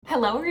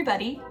Hello,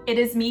 everybody. It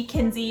is me,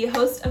 Kinsey,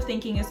 host of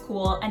Thinking is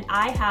Cool, and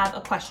I have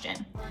a question.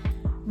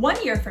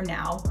 1 year from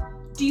now,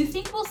 do you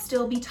think we'll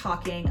still be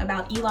talking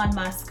about Elon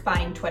Musk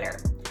buying Twitter?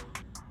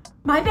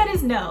 My bet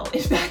is no.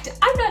 In fact,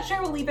 I'm not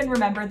sure we'll even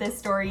remember this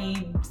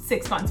story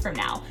 6 months from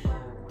now.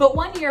 But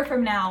 1 year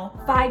from now,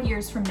 5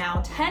 years from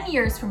now, 10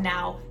 years from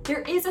now,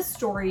 there is a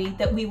story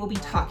that we will be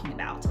talking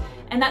about.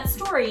 And that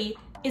story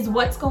is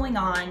what's going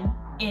on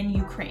in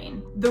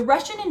Ukraine. The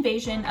Russian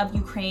invasion of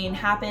Ukraine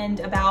happened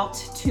about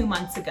 2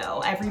 months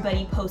ago.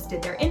 Everybody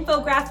posted their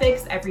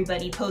infographics,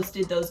 everybody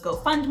posted those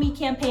GoFundMe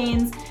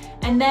campaigns,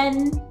 and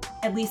then,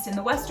 at least in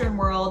the Western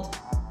world,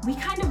 we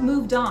kind of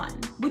moved on,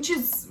 which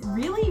is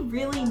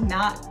really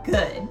not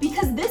good,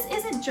 because this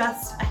isn't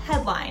just a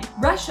headline.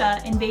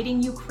 Russia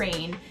invading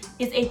Ukraine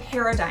is a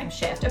paradigm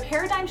shift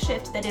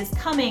that is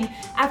coming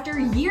after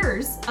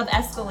years of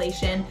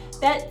escalation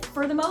that,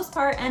 for the most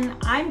part, and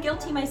I'm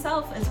guilty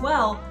myself as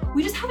well,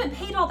 we just haven't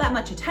paid all that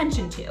much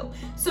attention to.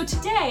 So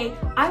today,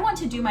 I want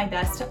to do my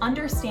best to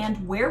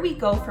understand where we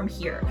go from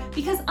here,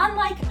 because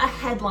unlike a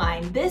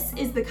headline, this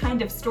is the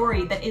kind of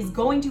story that is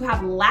going to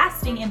have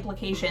lasting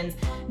implications,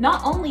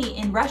 not only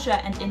in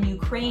Russia and in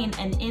Ukraine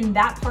and in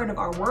that part of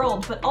our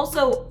world, but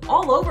also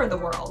all over the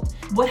world.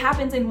 What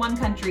happens in one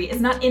country is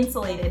not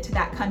insulated to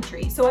that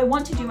country. So I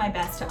want to do my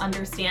best to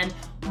understand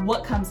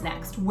what comes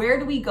next. Where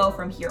do we go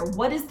from here?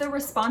 What is the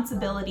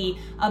responsibility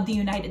of the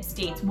United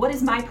States? What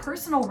is my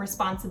personal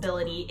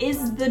responsibility?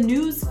 Is the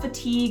news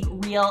fatigue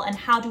real, and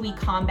how do we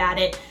combat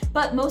it?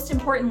 But most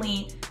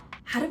importantly,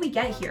 how did we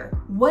get here?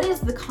 What is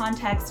the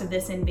context of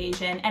this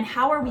invasion, and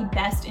how are we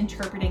best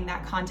interpreting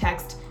that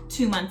context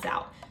 2 months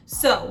out?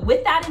 So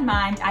with that in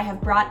mind, I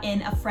have brought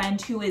in a friend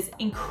who is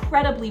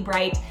incredibly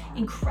bright,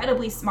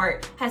 incredibly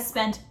smart, has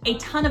spent a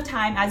ton of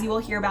time, as you will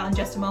hear about in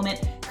just a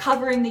moment,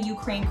 covering the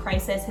Ukraine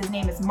crisis. His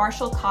name is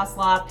Marshall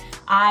Kozlov.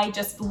 I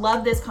just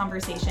love this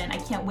conversation. I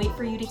can't wait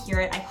for you to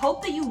hear it. I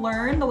hope that you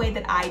learn the way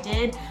that I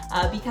did,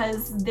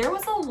 because there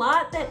was a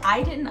lot that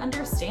I didn't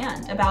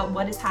understand about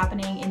what is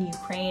happening in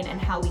Ukraine and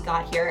how we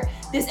got here.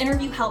 This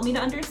interview helped me to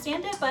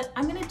understand it, but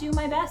I'm gonna do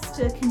my best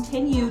to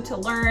continue to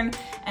learn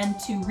and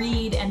to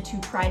read and to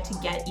try to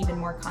get even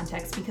more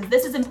context, because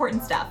this is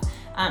important stuff.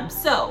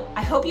 So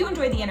I hope you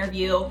enjoyed the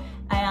interview,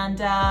 and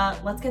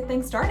let's get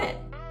things started.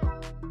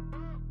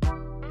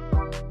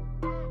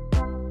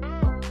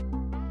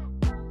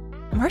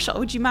 Marshall,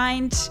 would you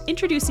mind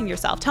introducing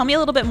yourself? Tell me a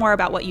little bit more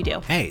about what you do.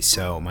 Hey,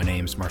 so my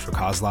name's Marshall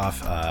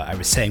Kozlov. I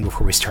was saying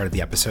before we started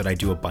the episode, I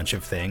do a bunch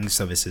of things.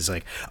 So this is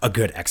like a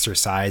good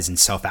exercise in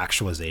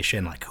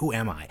self-actualization. Like, who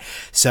am I?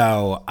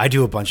 So I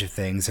do a bunch of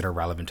things that are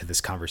relevant to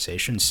this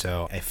conversation.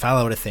 So I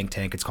follow at a think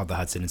tank. It's called the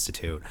Hudson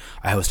Institute.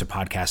 I host a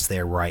podcast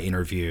there where I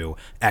interview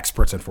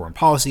experts on foreign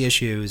policy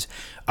issues.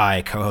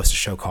 I co-host a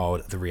show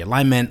called The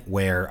Realignment,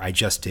 where I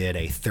just did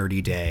a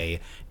 30-day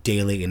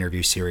daily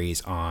interview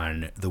series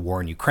on the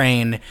war in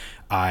Ukraine.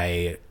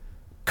 I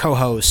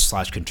co-host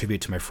 / contribute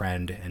to my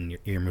friend and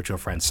your mutual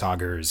friend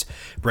Sagar's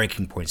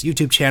Breaking Points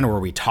YouTube channel, where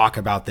we talk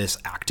about this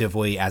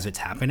actively as it's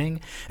happening.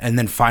 And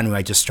then finally,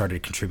 I just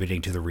started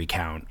contributing to the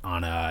Recount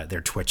on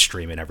their Twitch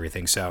stream and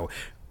everything. So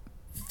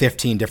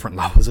 15 different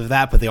levels of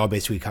that, but they all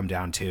basically come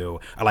down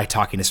to, I like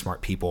talking to smart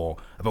people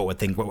about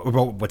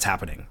what's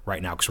happening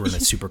right now, because we're in a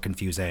super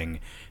confusing,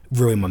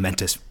 really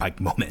momentous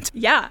moment.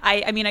 Yeah,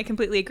 I mean, I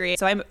completely agree.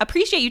 So I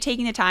appreciate you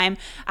taking the time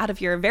out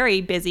of your very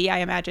busy, I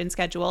imagine,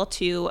 schedule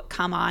to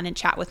come on and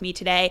chat with me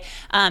today.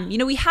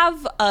 We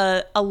have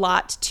a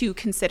lot to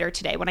consider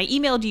today. When I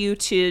emailed you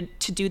to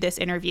do this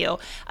interview,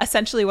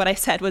 essentially what I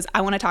said was,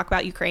 I want to talk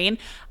about Ukraine.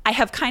 I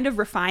have kind of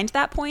refined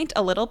that point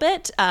a little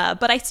bit,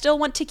 but I still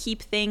want to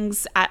keep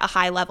things at a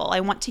high level.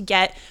 I want to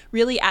get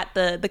really at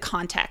the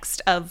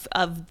context of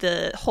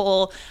the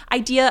whole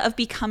idea of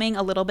becoming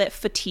a little bit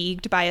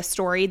fatigued by a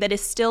story that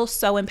is still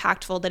so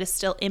impactful, that is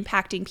still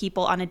impacting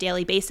people on a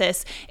daily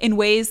basis in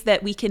ways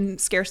that we can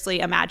scarcely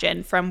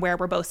imagine from where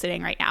we're both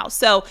sitting right now.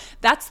 So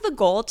that's the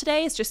goal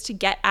today, is just to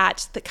get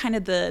at the kind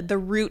of the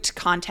root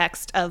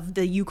context of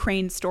the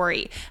Ukraine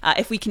story,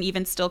 if we can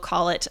even still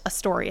call it a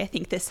story. I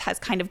think this has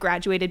kind of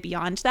graduated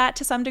beyond that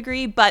to some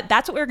degree, but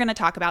that's what we're going to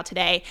talk about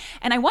today.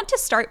 And I want to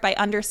start by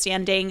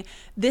understanding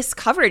this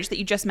coverage that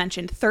you just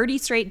mentioned. 30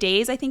 straight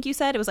days, I think you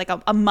said. It was like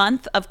a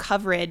month of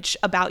coverage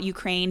about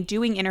Ukraine,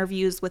 doing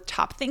interviews with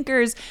top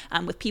thinkers,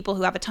 with people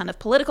who have a ton of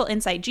political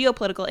insight,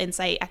 geopolitical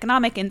insight,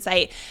 economic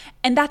insight.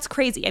 And that's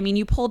crazy. I mean,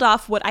 you pulled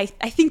off what I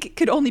think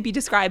could only be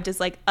described as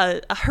like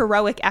a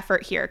heroic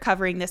effort here.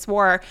 Covering this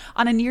war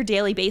on a near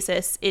daily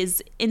basis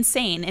is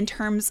insane in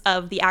terms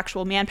of the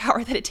actual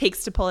manpower that it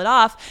takes to pull it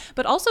off,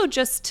 but also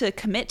just to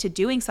commit to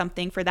doing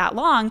something for that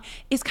long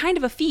is kind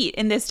of a feat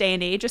in this day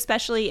and age,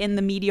 especially in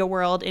the media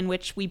world in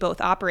which we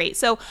both operate.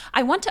 So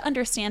I want to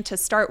understand, to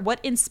start, what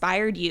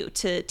inspired you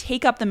to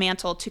take up the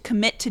mantle, to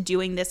commit to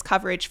doing this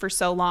coverage for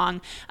so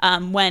long,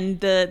 when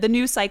the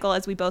news cycle,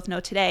 as we both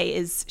know today,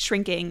 is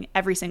shrinking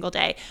every single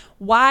day.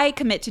 Why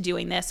commit to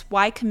doing this?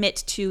 Why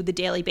commit to the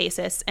daily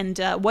basis? And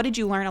what did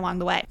you learn along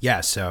the way?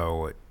 Yeah,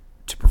 so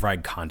to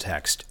provide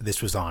context,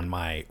 this was on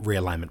my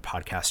Realignment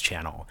podcast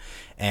channel.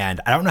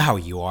 And I don't know how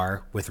you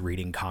are with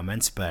reading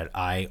comments, but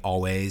I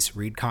always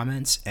read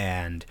comments.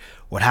 And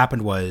what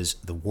happened was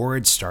the war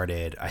had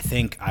started. I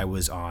think I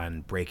was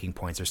on Breaking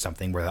Points or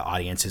something where the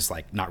audience is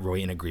like not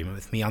really in agreement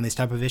with me on these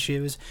type of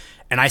issues.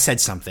 And I said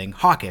something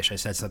hawkish. I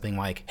said something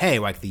like, hey,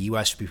 like the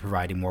US should be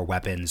providing more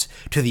weapons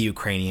to the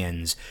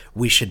Ukrainians.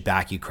 We should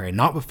back Ukraine,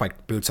 not with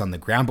like boots on the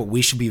ground, but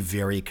we should be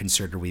very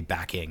conservatively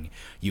backing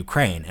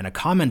Ukraine. And a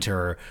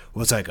commenter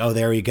was like, oh,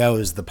 there he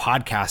goes, the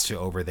podcaster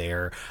over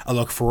there. I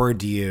look forward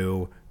to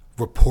you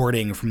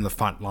reporting from the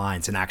front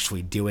lines and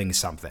actually doing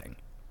something.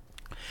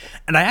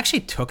 And I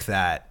actually took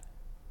that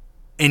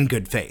in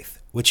good faith,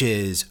 which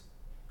is,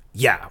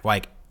 yeah,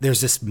 like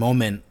there's this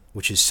moment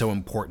which is so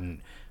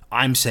important.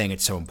 I'm saying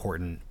it's so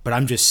important, but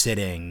I'm just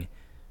sitting,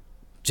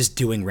 just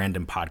doing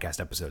random podcast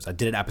episodes. I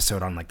did an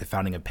episode on like the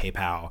founding of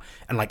PayPal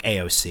and like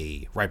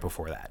AOC right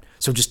before that.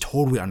 So just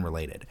totally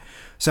unrelated.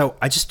 So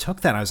I just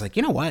took that and I was like,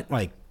 you know what?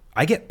 Like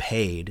I get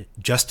paid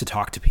just to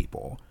talk to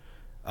people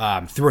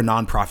through a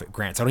nonprofit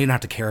grant. So I don't even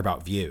have to care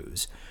about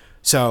views.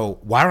 So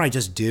why don't I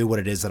just do what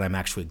it is that I'm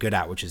actually good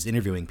at, which is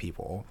interviewing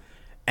people,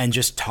 and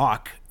just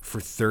talk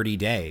for 30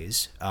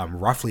 days,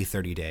 roughly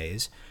 30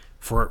 days,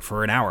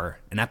 for an hour,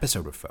 an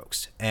episode with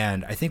folks.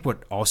 And I think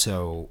what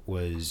also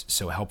was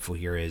so helpful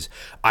here is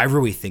I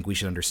really think we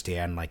should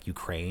understand like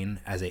Ukraine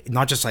as a,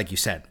 not just like you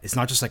said, it's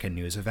not just like a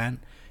news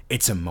event,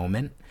 it's a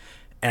moment.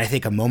 And I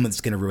think a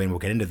moment's going to really, and we'll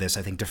get into this,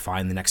 I think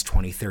define the next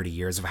 20, 30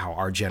 years of how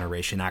our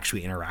generation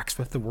actually interacts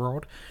with the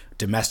world,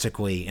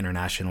 domestically,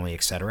 internationally,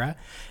 et cetera.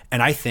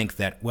 And I think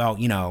that, well,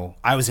 you know,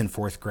 I was in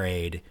fourth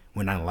grade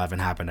when 9/11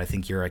 happened. I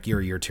think you're a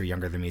year or two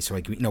younger than me. So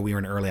like, you know, we were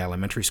in early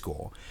elementary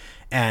school.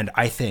 And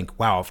I think,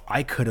 wow, if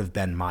I could have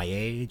been my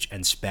age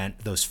and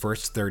spent those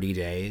first 30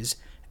 days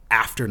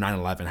after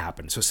 9/11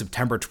 happened, so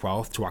September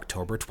 12th to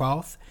October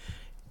 12th,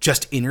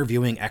 just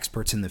interviewing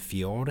experts in the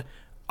field,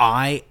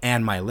 I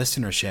and my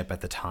listenership at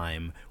the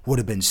time would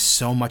have been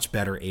so much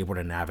better able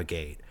to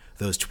navigate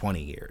those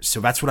 20 years. So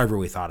that's what I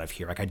really thought of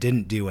here. Like I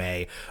didn't do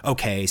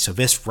okay, so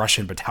this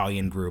Russian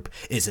battalion group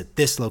is at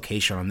this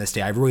location on this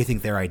day. I really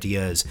think they're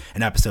ideas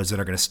and episodes that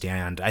are going to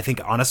stand, I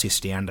think honestly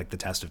stand like the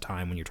test of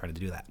time when you're trying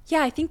to do that.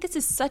 Yeah, I think this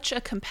is such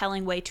a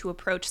compelling way to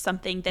approach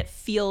something that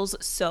feels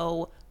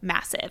so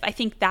massive. I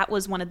think that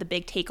was one of the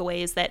big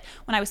takeaways that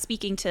when I was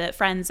speaking to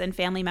friends and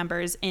family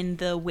members in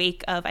the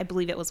wake of, I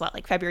believe it was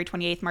like February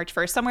 28th, March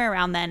 1st, somewhere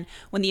around then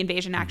when the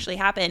invasion actually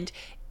happened,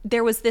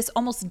 there was this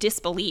almost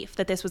disbelief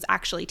that this was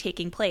actually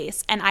taking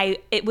place. And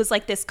it was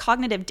like this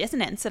cognitive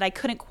dissonance that I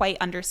couldn't quite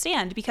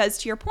understand because,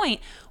 to your point,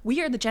 we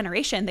are the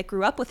generation that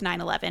grew up with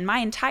 9/11. My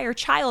entire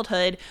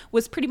childhood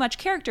was pretty much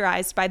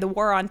characterized by the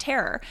war on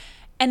terror.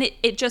 And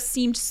it just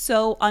seemed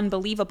so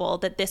unbelievable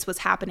that this was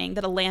happening,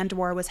 that a land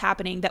war was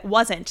happening that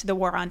wasn't the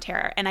war on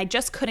terror. And I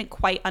just couldn't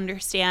quite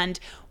understand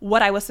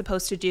what I was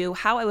supposed to do,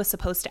 how I was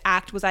supposed to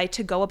act. Was I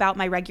to go about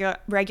my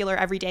regular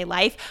everyday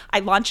life? I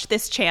launched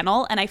this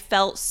channel and I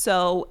felt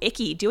so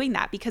icky doing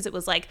that because it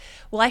was like,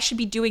 well, I should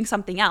be doing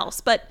something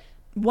else. But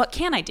what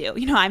can I do?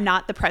 You know, I'm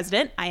not the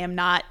president. I am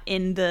not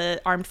in the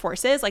armed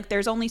forces. Like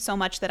there's only so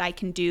much that I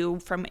can do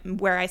from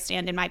where I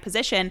stand in my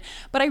position.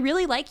 But I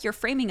really like your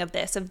framing of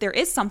this, of there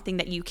is something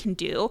that you can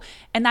do,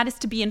 and that is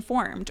to be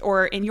informed,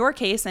 or in your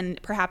case,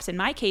 and perhaps in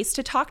my case,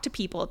 to talk to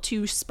people,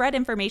 to spread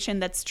information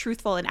that's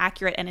truthful and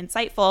accurate and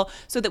insightful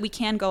so that we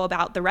can go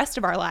about the rest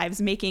of our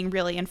lives making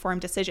really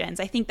informed decisions.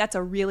 I think that's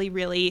a really,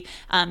 really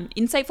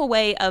insightful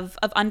way of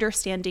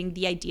understanding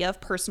the idea of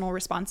personal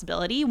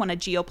responsibility when a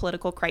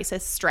geopolitical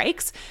crisis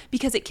strikes,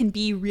 because it can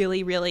be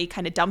really, really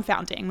kind of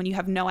dumbfounding when you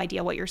have no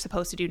idea what you're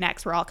supposed to do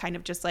next. We're all kind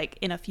of just like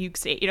in a fugue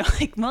state, you know,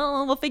 like,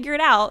 well, we'll figure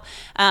it out.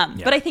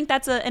 But I think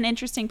that's an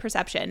interesting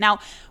perception. Now,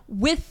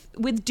 with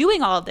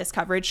doing all of this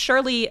coverage,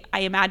 surely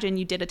I imagine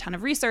you did a ton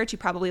of research. You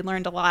probably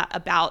learned a lot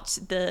about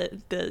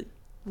the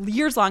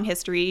years-long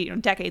history,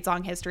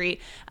 decades-long history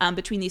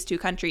between these two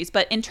countries.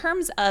 But in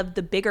terms of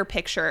the bigger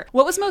picture,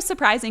 what was most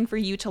surprising for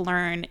you to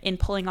learn in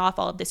pulling off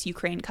all of this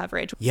Ukraine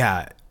coverage?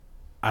 Yeah,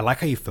 I like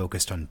how you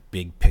focused on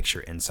big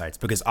picture insights,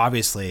 because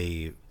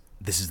obviously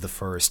this is the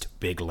first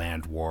big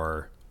land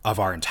war of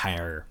our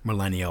entire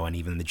millennial and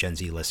even the Gen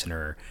Z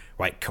listener,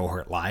 right,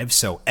 cohort lives.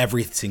 So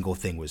every single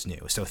thing was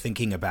new. So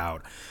thinking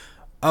about,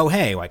 oh,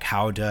 hey, like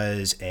how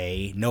does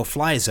a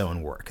no-fly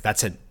zone work?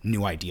 That's a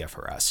new idea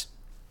for us.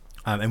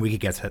 And we could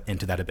get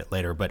into that a bit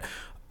later. But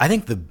I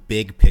think the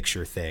big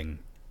picture thing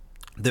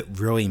that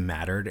really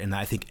mattered and that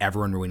I think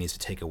everyone really needs to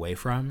take away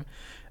from,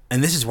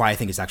 and this is why I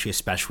think it's actually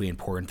especially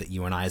important that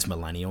you and I as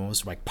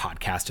millennials like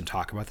podcast and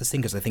talk about this thing,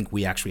 because I think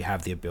we actually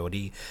have the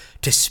ability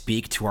to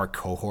speak to our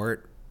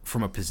cohort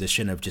from a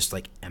position of just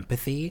like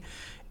empathy,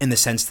 in the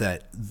sense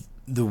that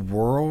the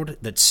world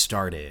that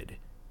started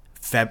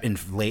in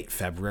late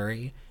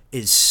February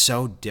is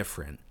so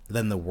different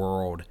than the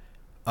world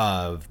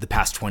of the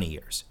past 20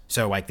 years.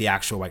 So like the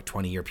actual like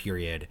 20-year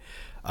period,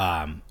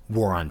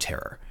 war on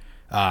terror,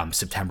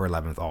 September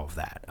 11th, all of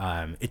that.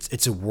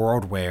 It's a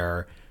world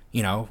where,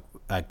 you know,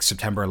 like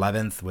September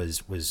 11th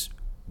was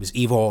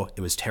evil.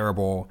 It was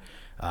terrible.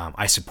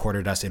 I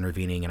supported us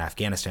intervening in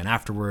Afghanistan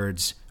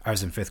afterwards. I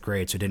was in 5th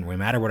grade, so it didn't really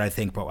matter what I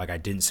think, but like I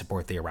didn't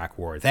support the Iraq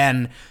War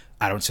then.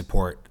 I didn't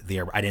support the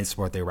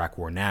Iraq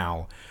War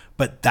now.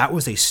 But that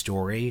was a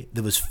story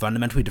that was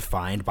fundamentally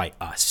defined by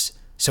us.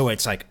 So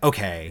it's like,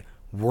 okay,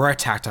 we're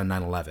attacked on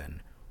 9/11.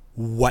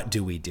 What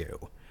do we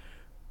do?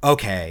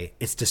 Okay,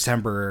 it's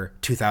December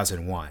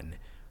 2001.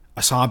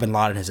 Osama bin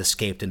Laden has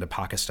escaped into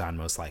Pakistan,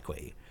 most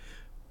likely.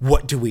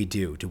 What do we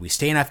do? Do we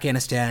stay in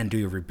Afghanistan? Do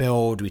we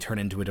rebuild? Do we turn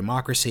into a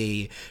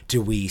democracy?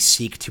 Do we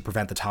seek to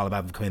prevent the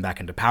Taliban from coming back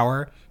into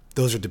power?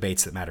 Those are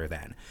debates that matter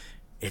then.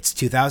 It's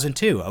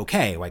 2002.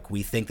 Okay, like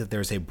we think that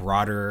there's a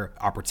broader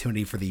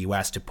opportunity for the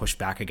U.S. to push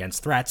back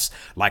against threats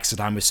like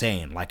Saddam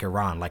Hussein, like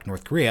Iran, like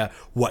North Korea.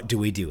 What do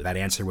we do? That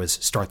answer was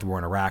start the war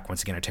in Iraq.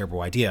 Once again, a terrible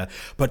idea.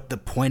 But the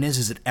point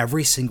is that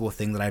every single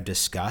thing that I've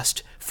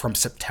discussed from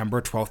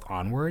September 12th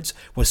onwards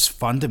was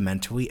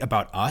fundamentally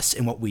about us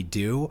and what we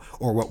do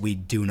or what we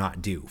do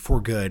not do, for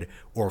good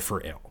or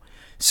for ill.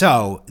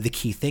 So the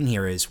key thing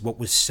here is what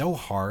was so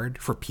hard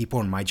for people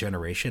in my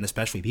generation,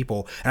 especially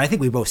people, and I think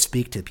we both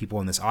speak to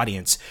people in this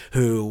audience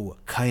who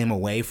came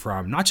away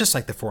from not just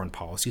like the foreign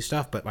policy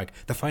stuff, but like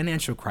the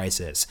financial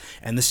crisis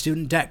and the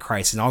student debt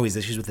crisis and all these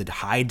issues with a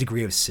high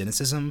degree of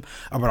cynicism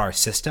about our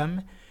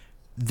system.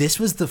 This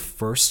was the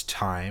first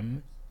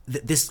time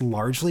that this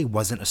largely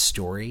wasn't a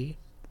story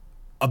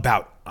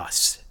about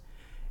us,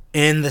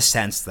 in the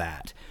sense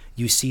that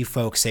you see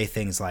folks say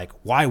things like,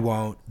 why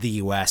won't the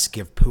U.S.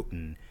 give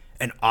Putin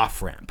an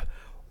off-ramp?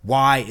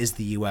 Why is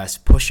the U.S.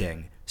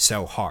 pushing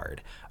so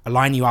hard? A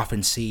line you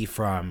often see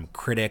from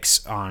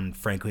critics on,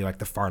 frankly, like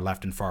the far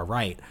left and far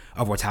right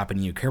of what's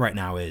happening in Ukraine right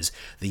now is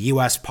the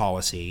U.S.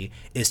 policy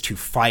is to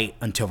fight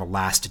until the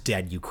last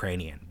dead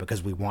Ukrainian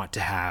because we want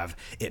to have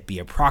it be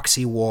a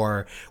proxy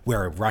war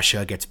where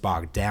Russia gets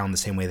bogged down the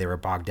same way they were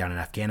bogged down in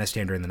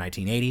Afghanistan during the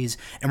 1980s,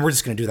 and we're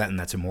just going to do that and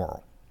that's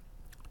immoral.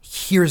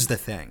 Here's the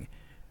thing.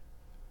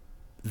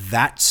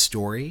 That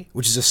story,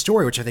 which is a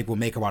story which I think will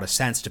make a lot of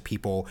sense to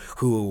people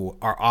who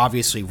are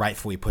obviously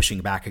rightfully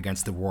pushing back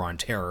against the war on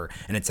terror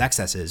and its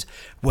excesses,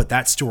 what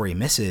that story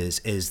misses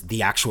is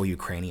the actual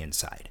Ukrainian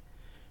side.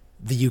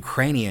 The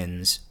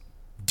Ukrainians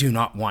do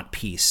not want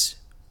peace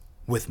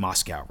with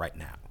Moscow right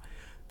now.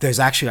 There's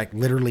actually like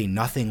literally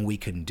nothing we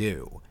can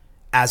do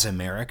as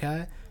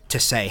America to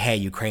say, hey,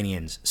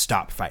 Ukrainians,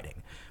 stop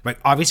fighting.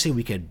 Like obviously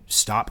we could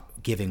stop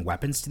giving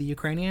weapons to the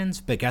Ukrainians,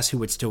 but guess who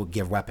would still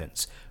give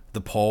weapons? The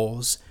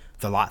Poles,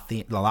 the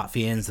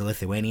Latvians, the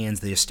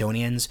Lithuanians, the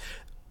Estonians.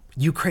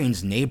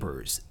 Ukraine's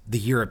neighbors, the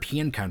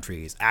European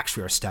countries,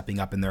 actually are stepping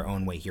up in their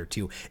own way here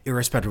too,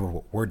 irrespective of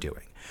what we're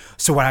doing.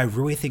 So what I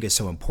really think is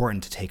so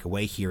important to take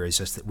away here is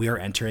just that we are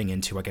entering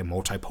into like a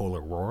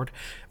multipolar world.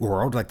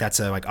 Like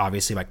that's a like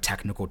obviously like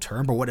technical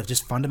term, but what it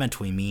just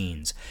fundamentally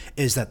means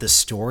is that the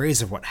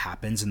stories of what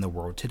happens in the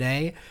world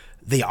today,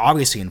 they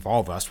obviously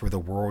involve us. We're the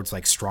world's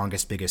like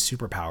strongest, biggest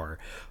superpower.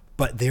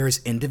 But there's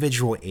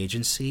individual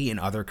agency in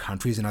other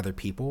countries and other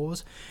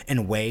peoples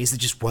in ways that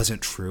just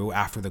wasn't true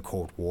after the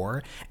Cold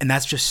War. And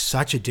that's just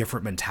such a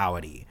different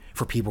mentality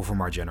for people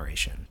from our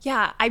generation.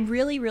 Yeah, I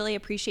really, really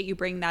appreciate you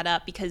bringing that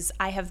up because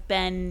I have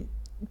been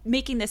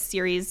making this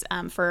series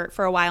for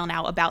a while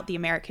now about the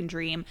American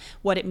dream,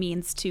 what it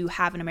means to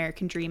have an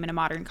American dream in a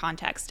modern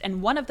context.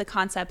 And one of the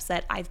concepts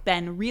that I've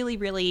been really,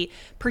 really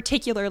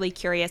particularly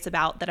curious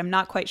about that I'm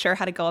not quite sure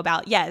how to go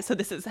about yet, so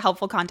this is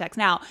helpful context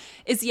now,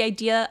 is the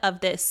idea of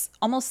this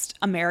almost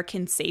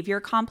American savior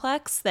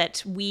complex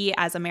that we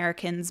as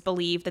Americans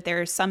believe that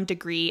there is some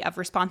degree of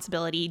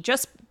responsibility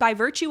just by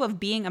virtue of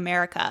being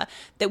America,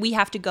 that we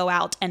have to go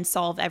out and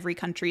solve every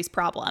country's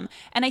problem.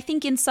 And I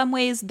think in some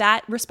ways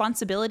that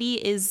responsibility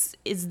is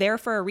there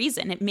for a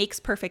reason. It makes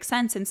perfect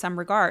sense in some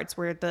regards.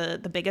 We're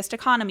the biggest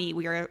economy.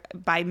 We are,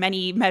 by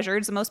many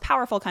measures, the most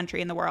powerful country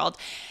in the world.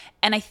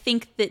 And I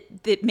think that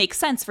it makes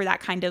sense for that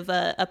kind of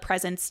a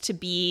presence to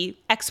be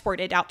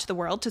exported out to the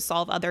world to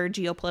solve other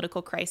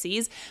geopolitical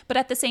crises. But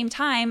at the same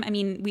time, I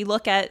mean, we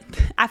look at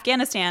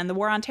Afghanistan, the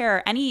war on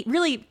terror,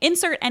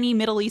 insert any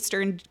Middle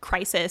Eastern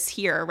crisis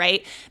here,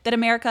 right? That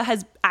America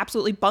has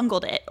absolutely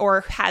bungled it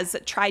or has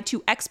tried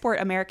to export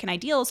American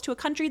ideals to a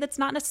country that's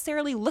not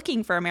necessarily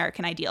looking for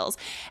American ideals.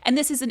 And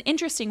this is an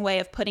interesting way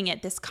of putting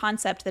it, this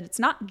concept that it's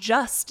not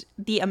just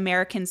the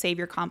American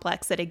savior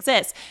complex that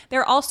exists. There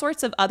are all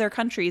sorts of other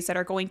countries that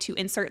are going to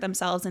insert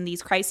themselves in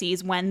these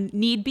crises when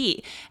need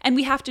be. And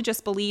we have to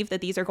just believe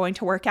that these are going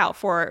to work out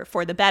for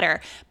the better.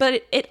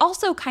 But it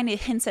also kind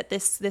of hints at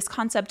this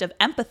concept of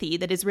empathy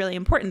that is really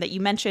important that you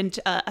mentioned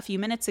a few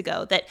minutes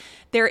ago, that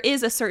there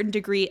is a certain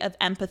degree of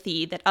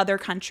empathy that other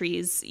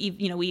countries,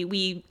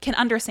 we can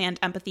understand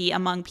empathy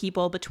among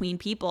people, between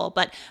people,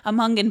 but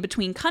among and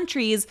between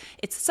countries,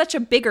 it's such a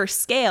bigger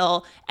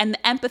scale, and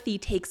the empathy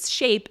takes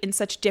shape in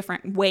such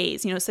different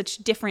ways, such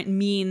different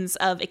means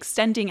of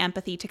extending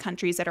empathy to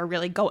countries that are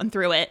really going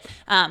through it.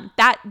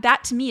 That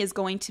to me is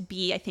going to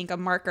be, I think, a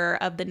marker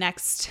of the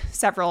next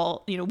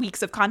several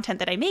weeks of content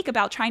that I make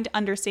about trying to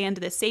understand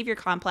this savior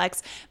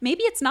complex.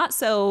 Maybe it's not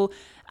so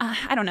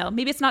I don't know,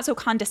 maybe it's not so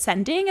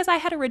condescending as I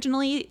had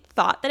originally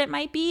thought that it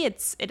might be.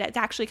 It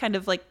actually kind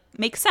of like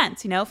makes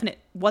sense, if it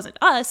wasn't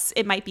us,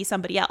 it might be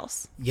somebody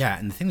else. Yeah,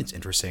 and the thing that's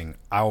interesting,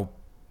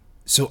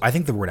 so I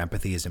think the word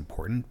empathy is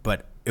important,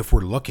 but if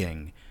we're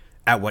looking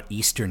at what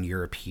Eastern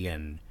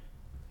European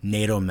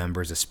NATO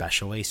members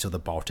especially, so the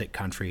Baltic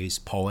countries,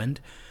 Poland,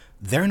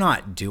 they're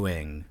not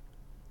doing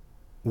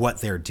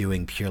what they're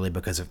doing purely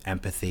because of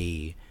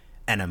empathy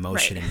and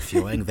emotion and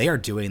feeling. They are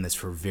doing this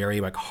for very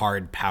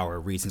hard power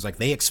reasons.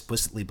 They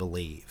explicitly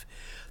believe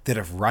that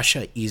if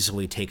Russia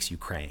easily takes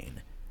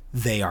Ukraine,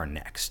 they are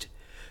next.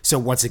 So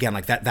once again,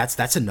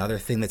 that's another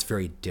thing that's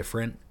very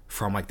different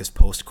from this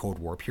post-Cold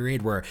War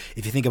period, where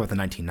if you think about the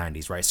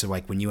 1990s, right? So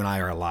when you and I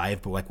are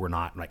alive, but we're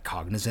not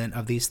cognizant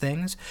of these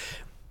things.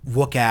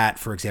 Look at,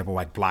 for example,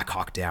 Black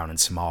Hawk Down in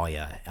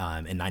Somalia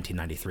in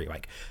 1993.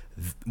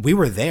 We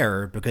were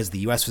there because the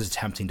U.S. was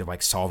attempting to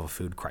solve a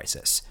food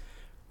crisis.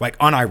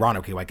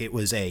 Unironically, it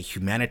was a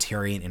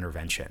humanitarian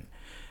intervention.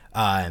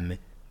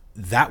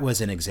 That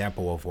was an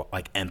example of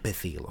what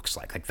empathy looks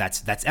like.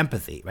 That's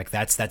empathy.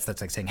 That's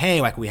saying,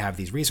 hey, we have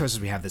these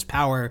resources, we have this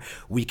power,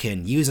 we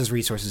can use those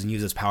resources and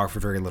use this power for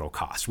very little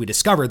cost. We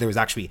discovered there was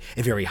actually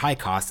a very high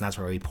cost, and that's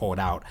why we pulled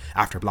out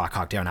after Black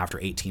Hawk Down, after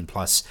 18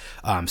 plus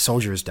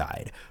soldiers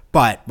died.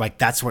 But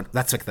that's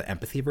the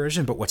empathy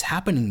version. But what's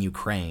happening in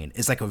Ukraine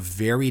is a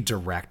very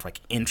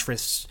direct,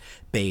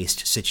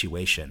 interest-based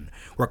situation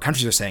where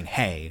countries are saying,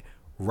 hey,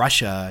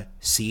 Russia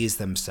sees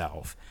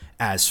themselves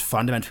as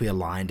fundamentally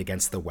aligned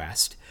against the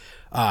West.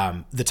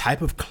 The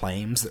type of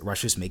claims that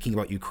Russia's making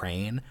about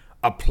Ukraine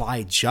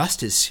apply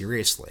just as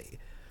seriously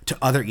to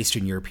other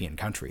Eastern European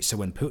countries. So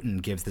when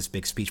Putin gives this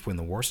big speech when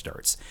the war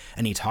starts,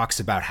 and he talks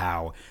about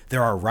how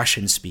there are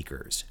Russian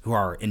speakers who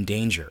are in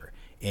danger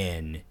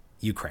in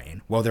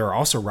Ukraine, well, there are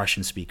also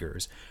Russian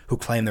speakers who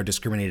claim they're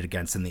discriminated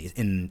against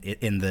in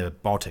the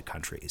Baltic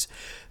countries.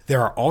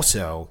 There are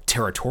also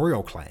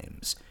territorial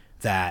claims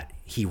that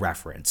he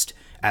referenced,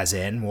 as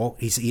in, well,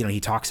 he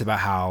talks about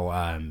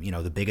how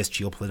the biggest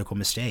geopolitical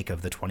mistake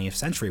of the 20th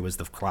century was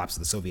the collapse of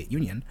the Soviet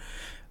Union.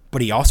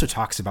 But he also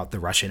talks about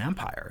the Russian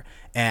Empire.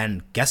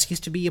 And guess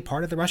used to be a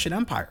part of the Russian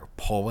Empire?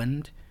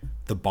 Poland,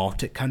 the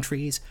Baltic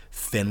countries,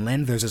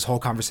 Finland. There's this whole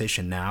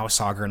conversation now.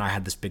 Sagar and I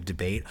had this big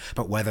debate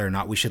about whether or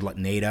not we should let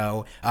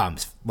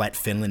let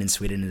Finland and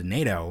Sweden into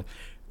NATO.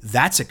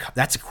 That's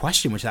a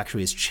question which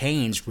actually has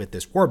changed with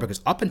this war,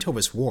 because up until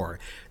this war,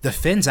 the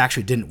Finns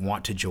actually didn't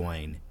want to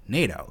join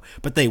NATO,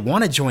 but they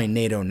want to join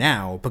NATO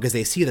now because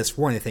they see this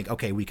war and they think,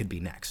 okay, we could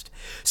be next.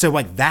 So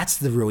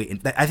that's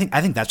I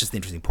think that's just the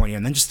interesting point here.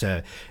 And then just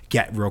to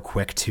get real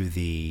quick to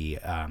the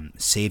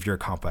savior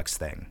complex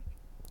thing,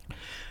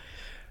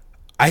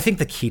 I think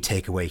the key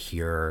takeaway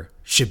here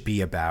should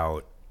be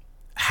about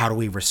how do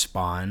we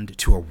respond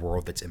to a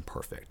world that's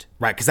imperfect,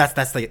 right? Because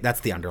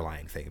that's the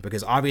underlying thing.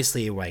 Because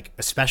obviously,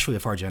 especially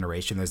with our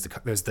generation,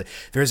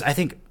 there's I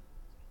think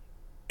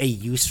a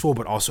useful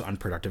but also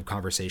unproductive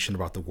conversation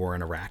about the war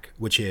in Iraq,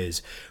 which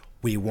is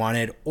we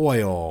wanted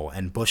oil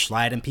and Bush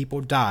lied and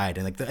people died,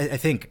 and I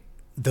think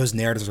those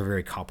narratives are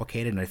very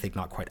complicated and I think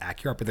not quite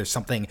accurate. But there's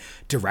something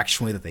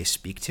directionally that they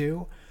speak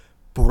to.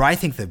 But what I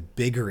think the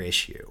bigger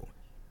issue,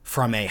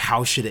 from a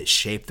how should it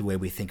shape the way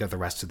we think of the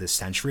rest of this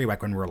century,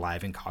 when we're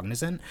alive and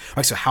cognizant,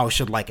 so how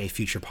should a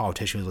future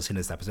politician who's listening to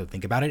this episode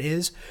think about it,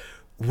 is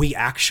we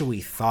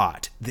actually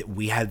thought that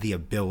we had the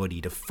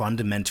ability to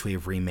fundamentally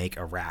remake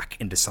Iraq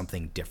into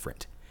something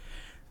different.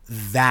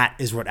 That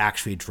is what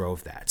actually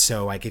drove that.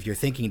 So if you're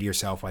thinking to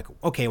yourself,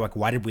 okay,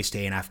 why did we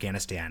stay in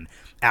Afghanistan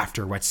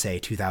after, let's say,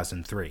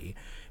 2003?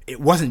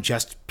 It wasn't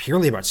just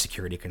purely about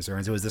security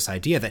concerns. It was this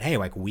idea that, hey,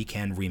 we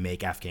can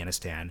remake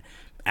Afghanistan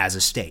as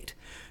a state.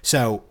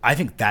 So I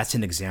think that's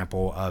an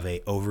example of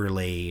a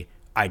overly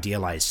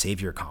idealized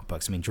savior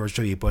complex. I mean, George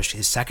W. Bush,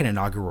 his second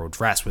inaugural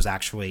address was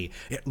actually,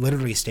 it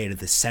literally stated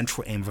the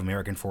central aim of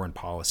American foreign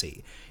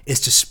policy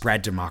is to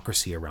spread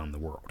democracy around the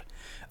world.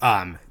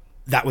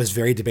 That was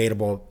very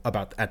debatable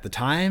about at the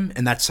time,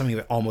 and that's something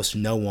that almost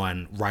no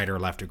one, right or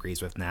left, agrees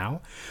with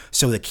now.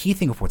 So the key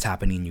thing of what's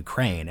happening in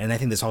Ukraine, and I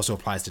think this also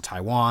applies to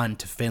Taiwan,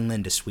 to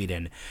Finland, to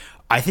Sweden,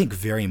 I think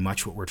very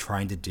much what we're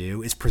trying to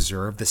do is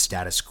preserve the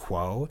status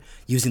quo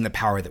using the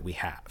power that we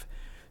have.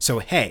 So,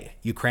 hey,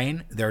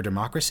 Ukraine, they're a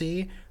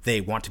democracy.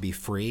 They want to be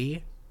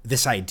free.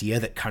 This idea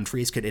that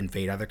countries could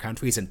invade other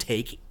countries and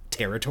take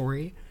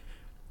territory.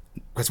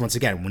 Because once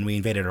again, when we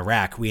invaded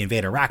Iraq, but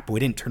we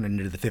didn't turn it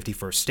into the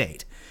 51st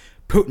state.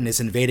 Putin is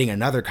invading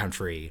another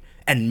country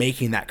and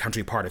making that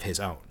country part of his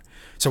own.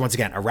 So once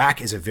again,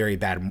 Iraq is a very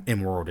bad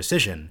immoral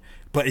decision,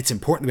 but it's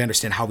important we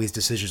understand how these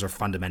decisions are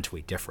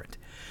fundamentally different.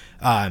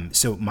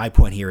 So my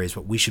point here is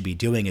what we should be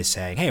doing is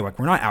saying, hey,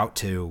 we're not out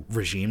to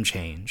regime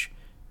change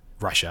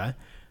Russia.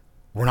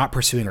 We're not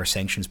pursuing our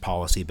sanctions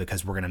policy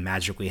because we're going to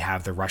magically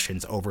have the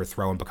Russians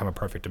overthrow and become a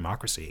perfect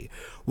democracy.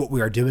 What we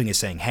are doing is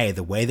saying, hey,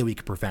 the way that we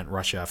could prevent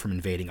Russia from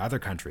invading other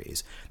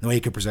countries, the way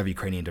you could preserve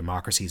Ukrainian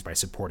democracy is by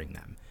supporting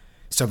them.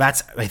 So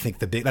that's, I think,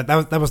 the big,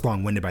 that was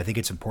long-winded, but I think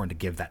it's important to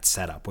give that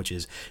setup, which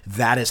is,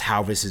 that is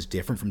how this is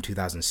different from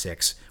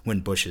 2006 when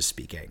Bush is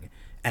speaking.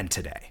 and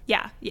today.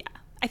 Yeah.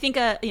 I think,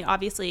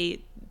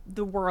 obviously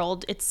the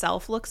world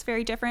itself looks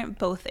very different,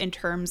 both in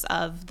terms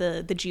of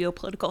the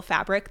geopolitical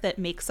fabric that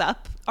makes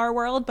up our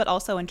world, but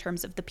also in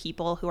terms of the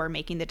people who are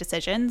making the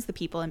decisions, the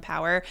people in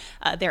power,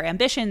 their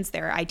ambitions,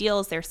 their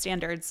ideals, their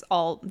standards,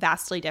 all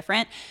vastly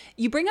different.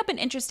 You bring up an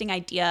interesting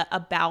idea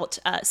about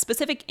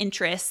specific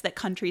interests that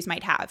countries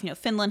might have.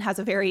 Finland has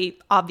a very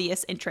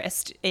obvious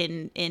interest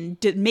in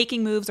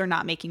making moves or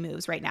not making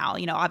moves right now.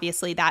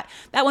 Obviously that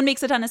one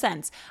makes a ton of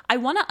sense. I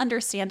want to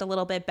understand a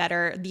little bit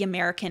better the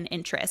American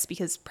interest,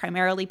 because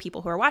primarily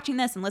people who are watching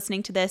this and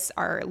listening to this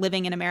are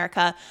living in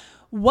America.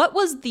 What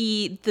was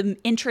the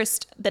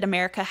interest that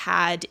America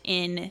had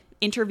in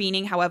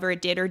intervening, however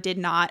it did or did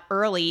not,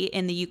 early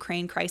in the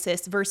Ukraine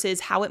crisis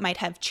versus how it might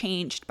have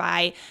changed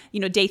by,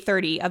 day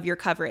 30 of your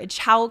coverage?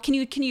 How can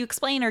you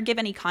explain or give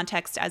any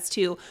context as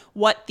to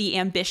what the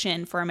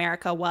ambition for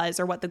America was,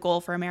 or what the goal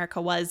for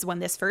America was when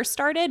this first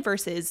started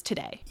versus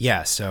today?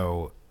 Yeah,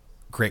 so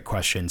great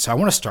question. So I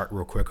want to start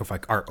real quick with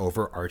our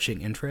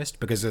overarching interest,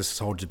 because there's this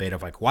whole debate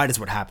of why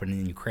does what happened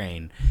in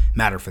Ukraine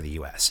matter for the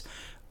US?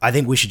 I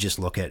think we should just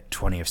look at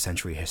 20th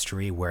century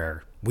history,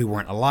 where we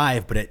weren't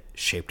alive, but it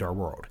shaped our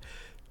world.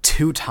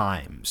 2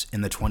 times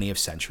in the 20th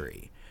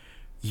century,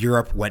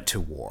 Europe went to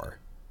war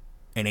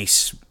in a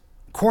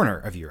corner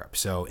of Europe.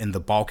 So in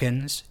the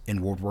Balkans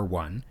in World War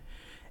I,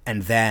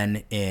 and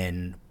then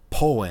in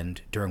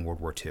Poland during World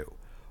War II.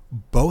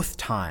 Both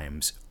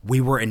times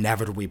we were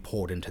inevitably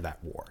pulled into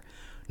that war.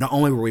 Not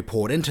only were we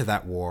pulled into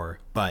that war,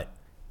 but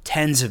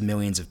tens of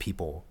millions of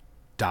people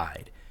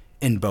died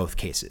in both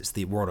cases.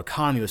 The world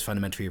economy was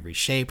fundamentally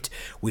reshaped.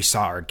 We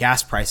saw our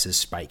gas prices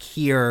spike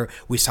here.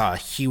 We saw a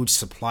huge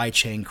supply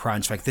chain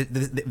crunch.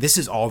 This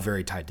is all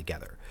very tied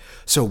together.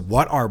 So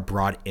what our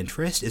broad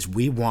interest is,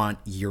 we want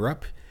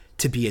Europe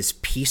to be as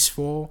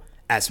peaceful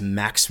as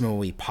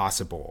maximally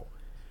possible,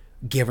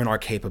 given our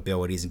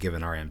capabilities and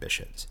given our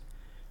ambitions.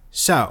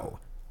 So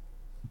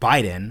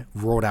Biden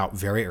rolled out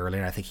very early,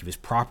 and I think he was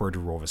proper to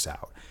roll this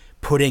out,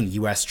 putting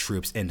U.S.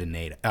 troops into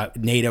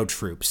NATO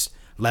troops,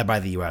 led by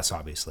the U.S.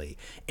 obviously,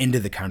 into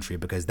the country,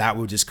 because that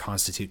would just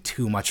constitute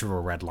too much of a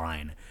red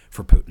line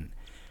for Putin.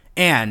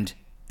 And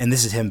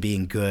this is him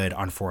being good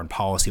on foreign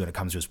policy when it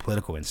comes to his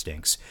political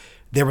instincts,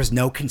 there was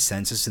no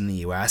consensus in the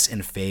U.S.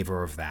 in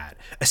favor of that,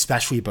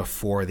 especially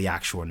before the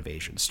actual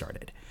invasion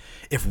started.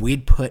 If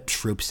we'd put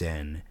troops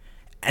in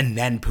and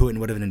then Putin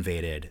would have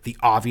invaded, the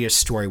obvious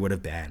story would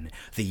have been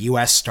the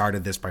U.S.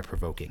 started this by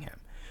provoking him.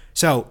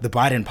 So the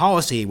Biden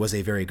policy was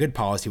a very good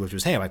policy, which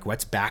was, hey,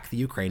 let's back the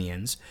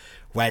Ukrainians.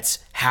 Let's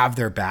have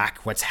their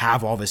back. Let's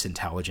have all this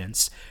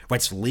intelligence.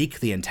 Let's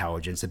leak the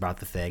intelligence about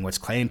the thing. Let's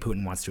claim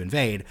Putin wants to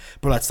invade,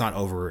 but let's not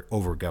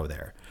overgo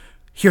there.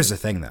 Here's the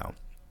thing, though,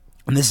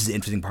 and this is the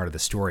interesting part of the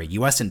story.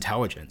 U.S.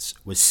 intelligence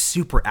was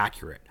super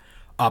accurate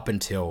up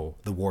until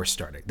the war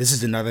started. This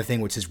is another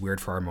thing which is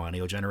weird for our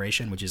millennial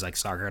generation, which is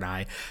Saagar and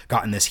I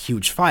got in this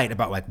huge fight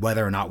about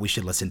whether or not we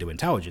should listen to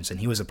intelligence.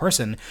 And he was a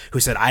person who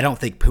said, I don't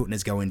think Putin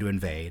is going to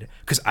invade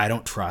because I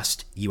don't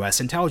trust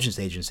U.S. intelligence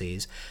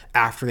agencies,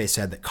 after they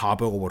said that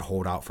Kabul would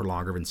hold out for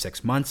longer than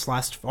 6 months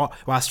last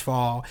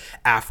fall,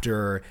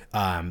 after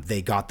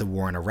they got the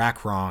war in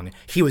Iraq wrong.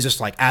 He was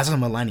just as a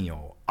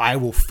millennial, I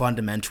will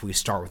fundamentally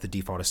start with the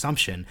default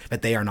assumption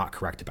that they are not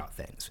correct about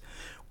things.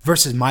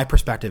 Versus my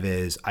perspective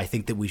is, I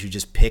think that we should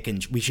just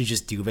we should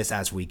just do this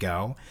as we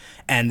go.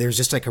 And there's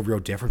just a real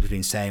difference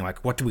between saying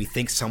what do we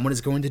think someone is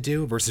going to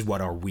do versus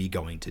what are we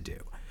going to do.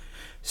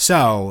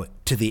 So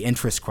to the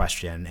interest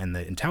question and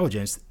the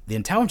intelligence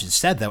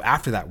said, though,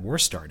 after that war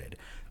started,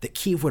 that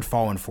Kyiv would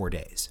fall in 4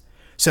 days.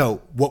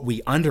 So what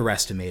we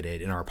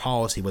underestimated in our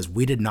policy was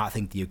we did not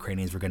think the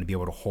Ukrainians were going to be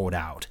able to hold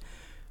out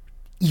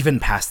even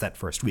past that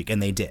first week.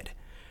 And they did.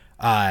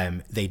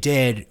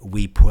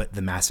 We put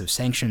the massive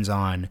sanctions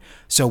on.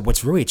 So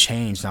what's really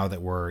changed now that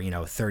we're,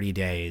 30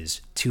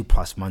 days,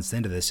 2+ months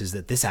into this, is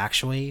that this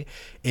actually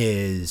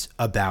is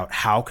about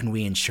how can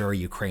we ensure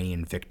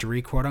Ukrainian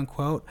victory, quote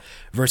unquote,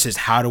 versus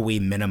how do we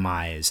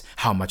minimize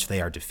how much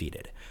they are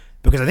defeated.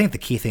 Because I think the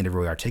key thing to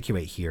really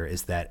articulate here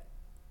is that,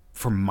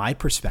 from my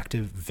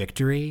perspective,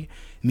 victory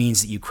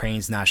means that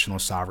Ukraine's national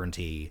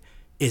sovereignty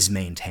is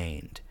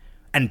maintained.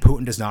 And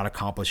Putin does not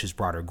accomplish his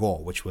broader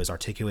goal, which was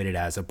articulated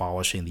as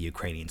abolishing the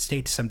Ukrainian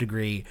state to some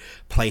degree,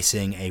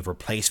 placing a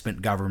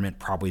replacement government,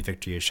 probably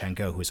Viktor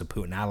Yushchenko, who is a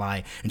Putin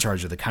ally, in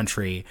charge of the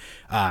country.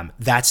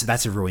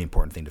 That's a really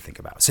important thing to think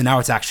about. So now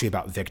it's actually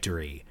about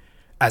victory,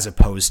 as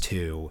opposed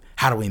to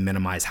how do we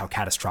minimize how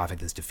catastrophic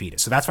this defeat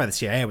is. So that's why the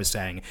CIA was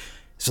saying,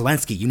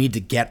 Zelensky, you need to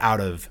get out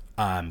of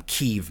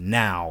Kyiv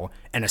now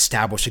and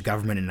establish a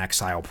government in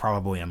exile,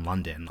 probably in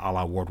London, a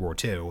la World War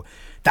II.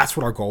 That's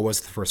what our goal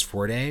was the first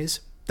 4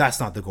 days.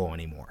 That's not the goal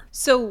anymore.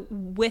 So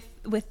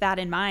with that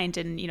in mind,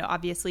 and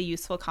obviously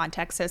useful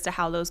context as to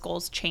how those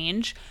goals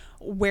change,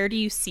 where do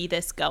you see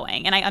this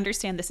going? And I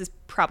understand this is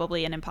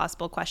probably an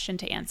impossible question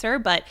to answer,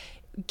 but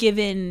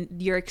given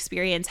your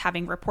experience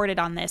having reported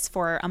on this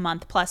for a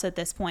month plus at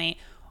this point,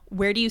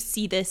 where do you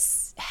see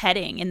this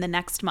heading in the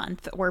next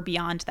month or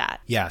beyond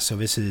that? Yeah, so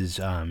this is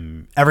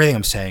everything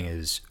I'm saying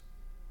is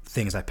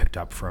things I picked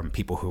up from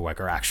people who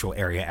like are actual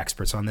area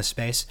experts on this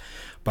space.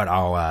 But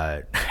I'll,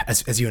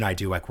 as you and I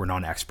do, like we're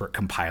non-expert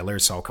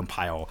compilers, so I'll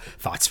compile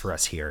thoughts for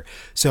us here.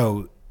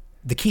 So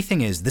the key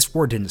thing is this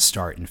war didn't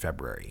start in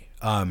February.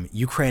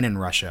 Ukraine and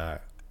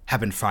Russia have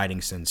been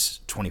fighting since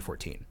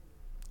 2014.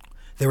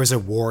 There was a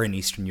war in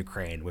eastern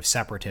Ukraine with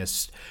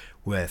separatists,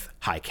 with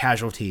high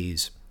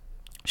casualties,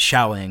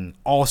 shelling,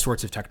 all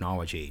sorts of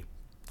technology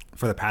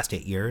for the past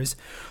 8 years.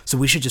 So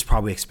we should just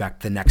probably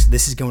expect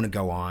this is going to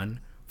go on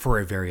for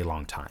a very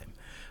long time.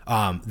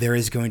 There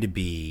is going to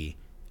be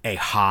a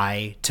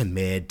high to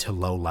mid to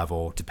low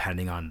level,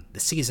 depending on the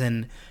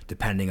season,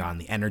 depending on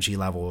the energy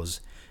levels,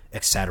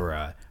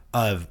 etc.,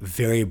 of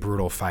very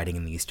brutal fighting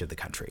in the east of the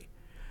country.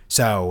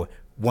 So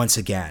once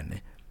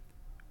again,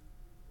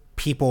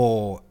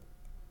 people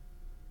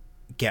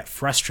get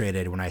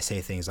frustrated when I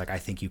say things like, I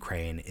think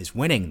Ukraine is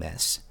winning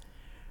this,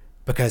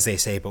 because they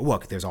say, but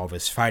look, there's all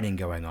this fighting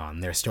going on.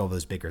 There's still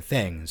those bigger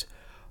things.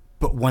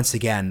 But once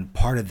again,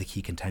 part of the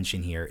key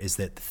contention here is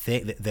that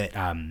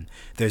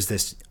there's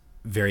this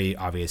very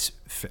obvious,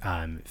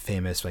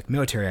 famous like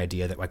military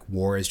idea that like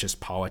war is just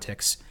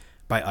politics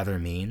by other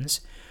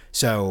means.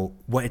 So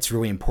what it's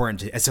really important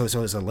to, so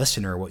as a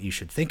listener, what you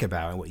should think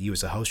about and what you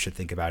as a host should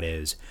think about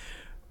is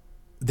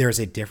there's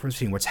a difference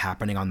between what's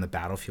happening on the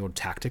battlefield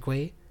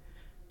tactically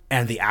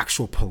and the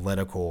actual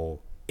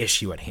political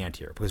issue at hand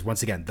here. Because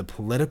once again, the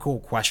political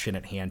question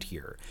at hand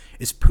here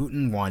is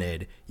Putin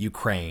wanted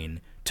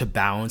Ukraine to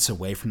balance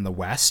away from the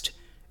West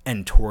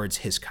and towards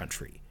his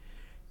country.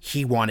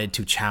 He wanted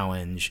to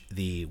challenge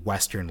the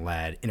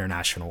Western-led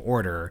international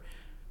order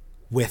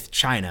with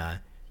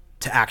China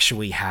to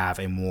actually have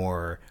a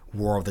more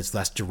world that's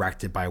less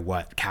directed by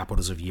what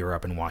capitals of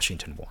Europe and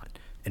Washington want,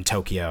 and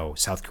Tokyo,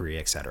 South Korea,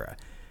 etc.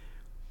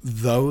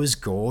 Those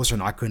goals are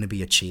not going to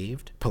be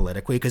achieved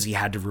politically because he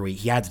had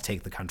to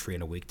take the country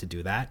in a week to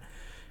do that.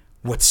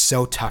 What's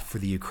so tough for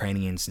the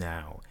Ukrainians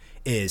now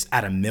is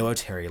at a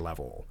military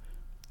level,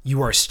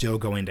 you are still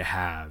going to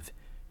have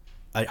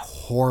a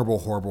horrible,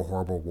 horrible,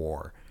 horrible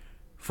war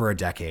for a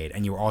decade,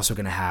 and you're also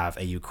going to have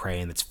a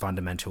Ukraine that's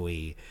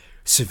fundamentally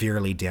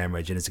severely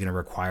damaged and is going to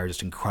require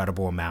just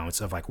incredible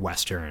amounts of like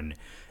Western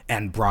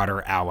and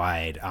broader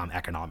allied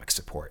economic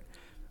support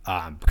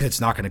because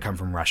it's not going to come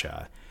from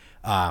Russia.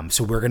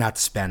 So we're going to have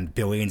to spend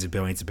billions and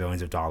billions and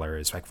billions of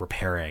dollars like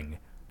repairing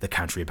the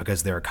country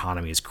because their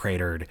economy is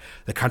cratered.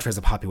 The country has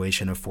a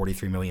population of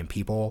 43 million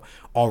people.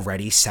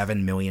 Already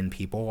 7 million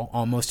people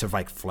almost have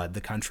like fled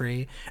the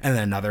country, and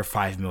then another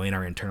 5 million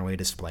are internally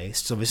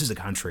displaced. So this is a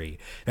country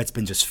that's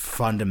been just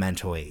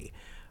fundamentally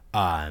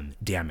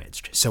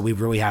damaged. So we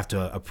really have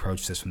to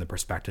approach this from the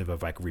perspective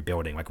of like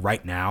rebuilding. Like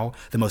right now,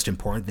 the most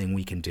important thing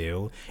we can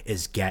do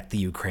is get the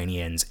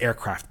Ukrainians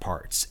aircraft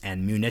parts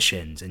and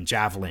munitions and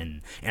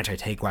Javelin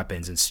anti-tank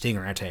weapons and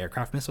Stinger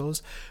anti-aircraft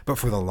missiles. But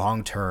for the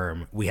long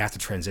term, we have to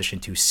transition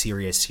to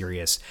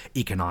serious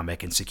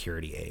economic and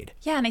security aid.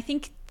 Yeah, and I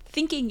think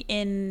thinking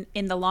in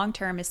the long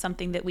term is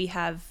something that we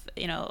have,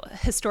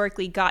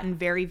 historically gotten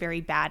very,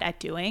 very bad at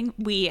doing.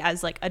 We,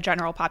 as like a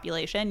general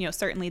population,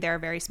 certainly there are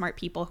very smart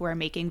people who are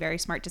making very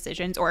smart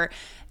decisions or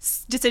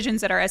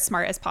decisions that are as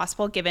smart as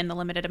possible given the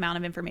limited amount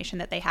of information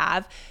that they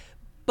have.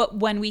 But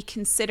when we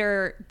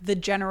consider the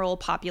general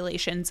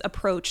population's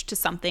approach to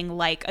something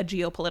like a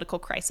geopolitical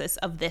crisis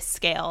of this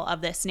scale,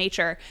 of this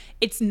nature,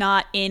 it's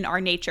not in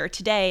our nature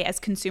today as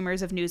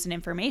consumers of news and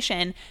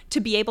information to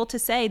be able to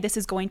say this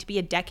is going to be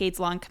a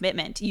decades-long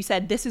commitment. You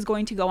said this is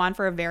going to go on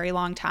for a very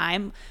long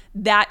time.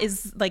 That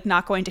is like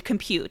not going to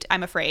compute,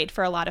 I'm afraid,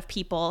 for a lot of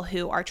people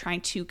who are trying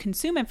to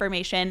consume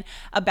information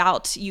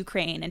about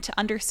Ukraine and to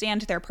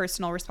understand their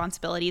personal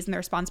responsibilities and the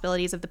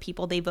responsibilities of the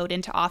people they vote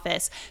into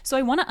office. So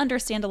I want to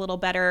understand a little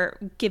better,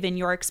 given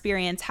your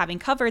experience having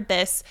covered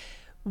this,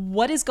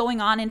 what is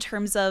going on in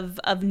terms of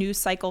news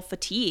cycle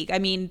fatigue? I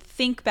mean,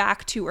 think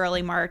back to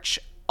early March.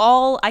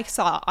 All I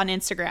saw on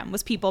Instagram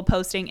was people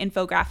posting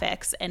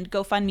infographics and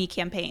GoFundMe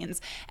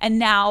campaigns. And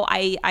now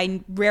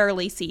I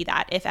rarely see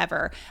that, if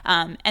ever.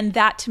 And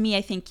that to me,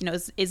 I think,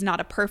 is not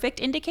a perfect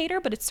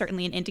indicator, but it's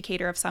certainly an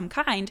indicator of some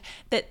kind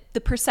that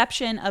the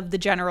perception of the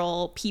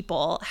general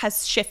people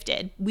has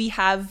shifted. We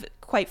have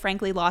quite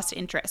frankly lost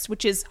interest,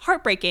 which is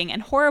heartbreaking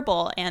and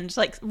horrible and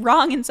like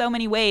wrong in so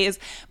many ways,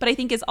 but I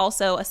think is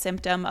also a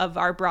symptom of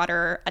our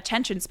broader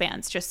attention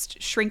spans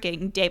just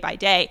shrinking day by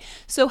day.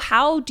 So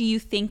how do you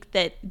think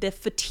that the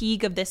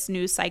fatigue of this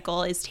news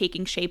cycle is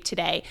taking shape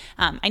today?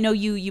 I know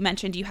you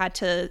mentioned you had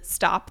to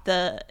stop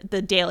the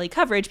daily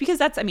coverage because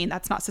that's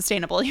not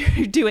sustainable.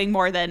 You're doing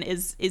more than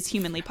is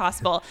humanly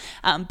possible.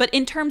 But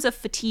in terms of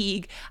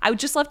fatigue, I would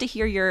just love to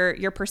hear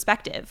your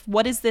perspective.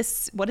 What is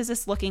this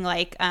looking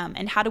like?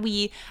 And how do we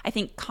we, I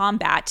think,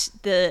 combat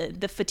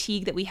the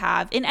fatigue that we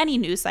have in any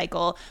news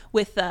cycle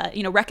with,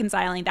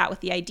 reconciling that with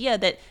the idea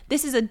that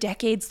this is a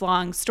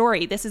decades-long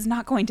story. This is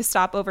not going to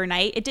stop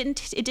overnight. It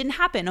didn't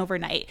happen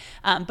overnight.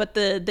 But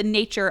the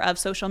nature of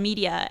social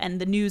media and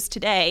the news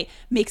today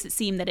makes it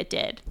seem that it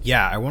did.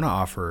 Yeah, I want to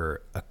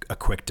offer a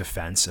quick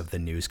defense of the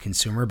news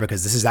consumer,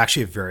 because this is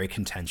actually a very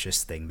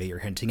contentious thing that you're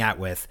hinting at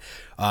with,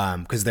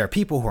 because there are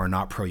people who are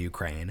not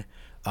pro-Ukraine,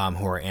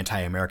 who are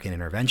anti-American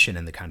intervention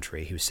in the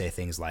country, who say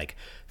things like,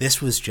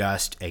 this was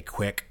just a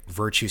quick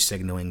virtue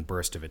signaling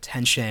burst of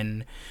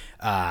attention,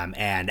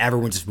 and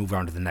everyone just moved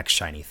on to the next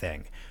shiny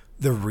thing.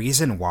 The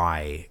reason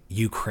why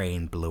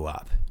Ukraine blew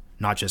up,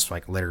 not just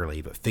like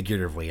literally, but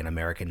figuratively in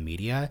American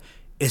media,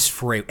 is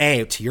for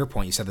to your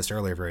point, you said this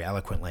earlier very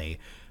eloquently,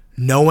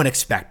 no one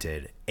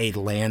expected a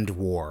land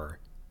war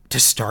to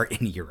start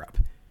in Europe.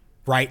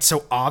 Right?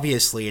 So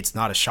obviously it's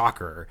not a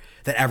shocker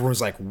that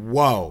everyone's like,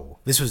 whoa,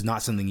 this was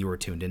not something you were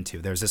tuned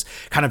into. There's this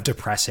kind of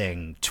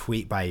depressing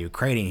tweet by a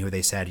Ukrainian who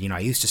they said, I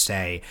used to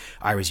say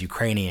I was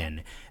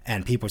Ukrainian,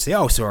 and people would say,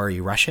 oh, so are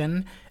you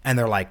Russian? And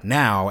they're like,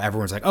 now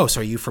everyone's like, oh,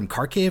 so are you from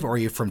Kharkiv or are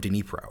you from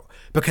Dnipro?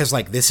 Because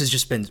like this has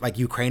just been like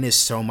Ukraine is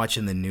so much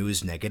in the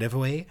news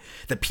negatively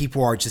that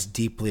people are just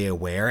deeply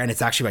aware. And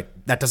it's actually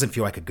like, that doesn't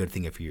feel like a good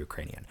thing if you're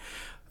Ukrainian.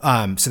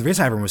 So the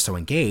reason everyone was so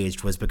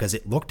engaged was because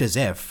it looked as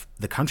if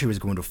the country was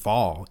going to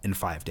fall in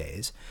 5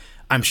 days.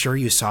 I'm sure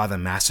you saw the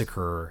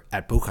massacre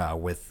at Bucha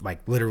with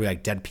like literally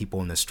like dead people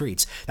in the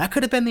streets. That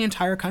could have been the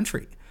entire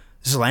country.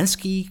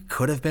 Zelensky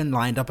could have been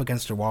lined up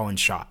against a wall and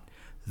shot.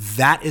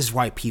 That is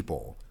why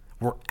people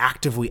were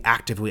actively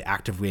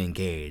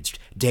engaged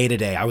day to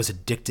day. I was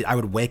addicted. I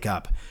would wake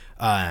up,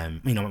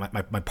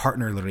 my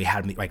partner literally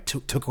had me like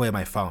took away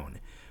my phone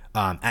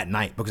at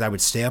night because I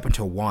would stay up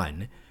until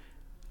 1,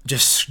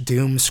 just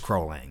doom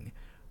scrolling,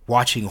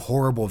 watching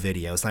horrible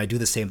videos. And I do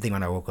the same thing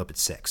when I woke up at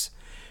 6.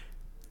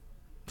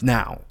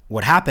 Now,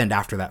 what happened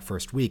after that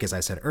first week, as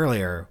I said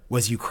earlier,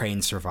 was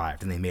Ukraine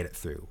survived and they made it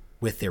through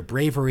with their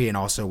bravery and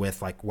also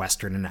with like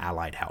Western and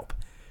allied help.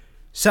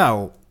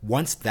 So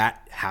once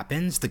that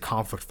happens, the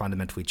conflict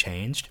fundamentally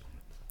changed.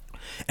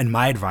 And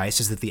my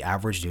advice is that the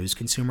average news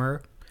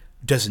consumer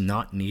does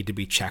not need to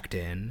be checked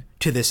in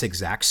to this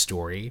exact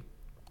story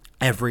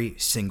every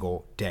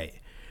single day.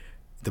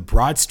 The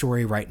broad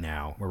story right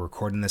now, we're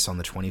recording this on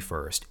the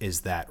 21st,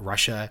 is that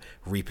Russia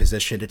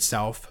repositioned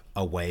itself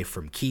away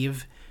from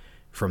Kyiv,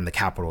 from the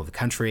capital of the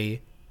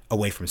country,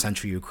 away from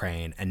central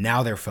Ukraine, and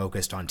now they're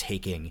focused on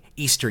taking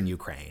eastern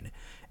Ukraine.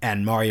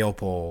 And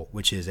Mariupol,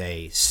 which is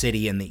a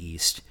city in the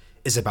east,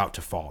 is about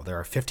to fall. There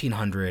are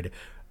 1,500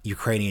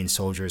 Ukrainian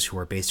soldiers who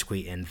are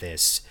basically in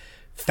this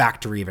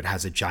factory that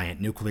has a giant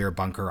nuclear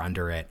bunker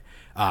under it.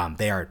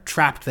 They are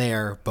trapped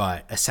there,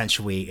 but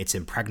essentially it's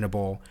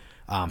impregnable.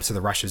 So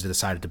the Russians have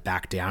decided to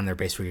back down. They're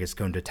basically just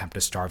going to attempt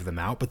to starve them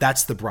out. But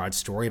that's the broad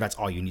story. That's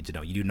all you need to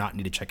know. You do not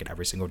need to check it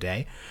every single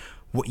day.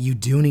 What you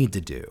do need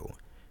to do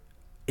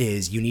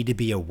is you need to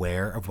be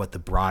aware of what the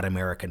broad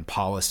American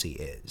policy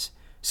is.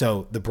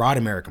 So the broad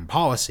American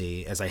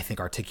policy, as I think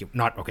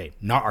not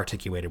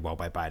articulated well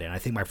by Biden. I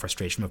think my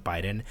frustration with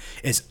Biden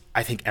is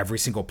I think every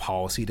single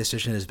policy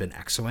decision has been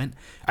excellent.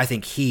 I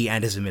think he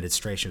and his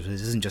administration, so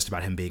this isn't just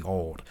about him being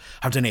old,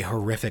 have done a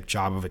horrific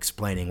job of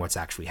explaining what's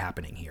actually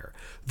happening here.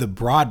 The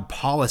broad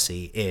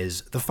policy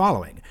is the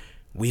following.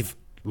 We've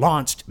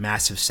launched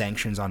massive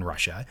sanctions on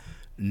Russia,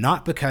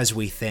 not because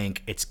we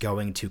think it's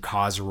going to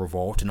cause a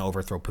revolt and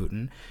overthrow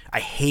Putin.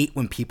 I hate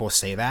when people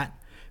say that,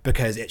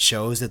 because it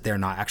shows that they're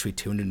not actually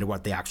tuned into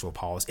what the actual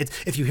policy.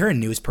 If you hear a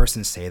news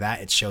person say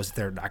that, it shows that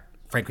they're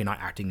frankly not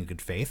acting in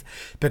good faith.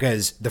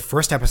 Because the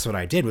first episode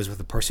I did was with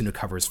a person who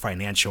covers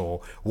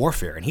financial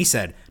warfare, and he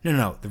said,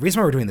 no, the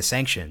reason why we're doing the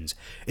sanctions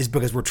is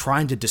because we're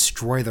trying to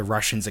destroy the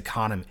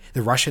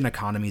Russian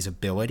economy's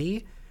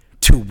ability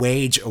to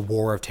wage a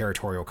war of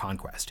territorial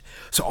conquest.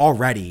 So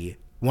already,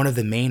 one of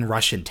the main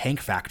Russian tank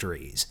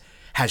factories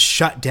has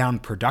shut down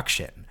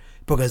production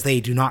because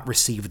they do not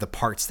receive the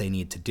parts they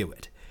need to do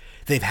it.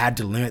 They've had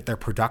to limit their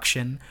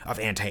production of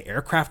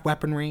anti-aircraft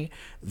weaponry.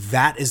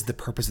 That is the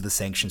purpose of the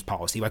sanctions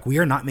policy. Like, we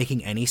are not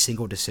making any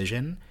single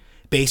decision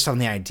based on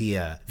the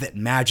idea that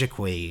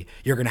magically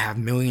you're going to have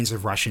millions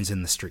of Russians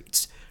in the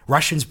streets.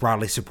 Russians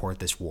broadly support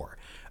this war.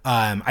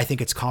 I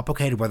think it's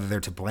complicated whether they're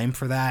to blame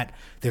for that.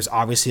 There's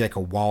obviously like a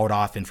walled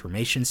off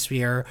information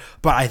sphere,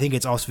 but I think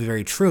it's also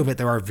very true that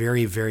there are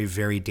very, very,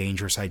 very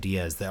dangerous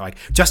ideas that, like,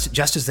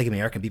 just as the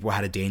American people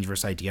had a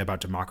dangerous idea about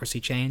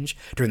democracy change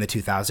during the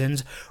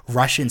 2000s,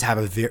 Russians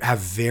have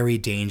very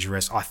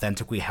dangerous,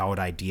 authentically held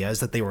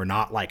ideas that they were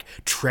not like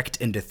tricked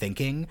into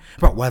thinking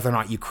about whether or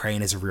not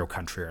Ukraine is a real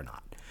country or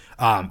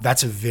not.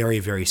 That's a very,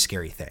 very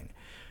scary thing.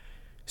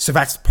 So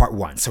that's part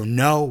one. So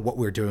know what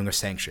we're doing with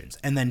sanctions.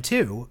 And then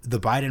 2, the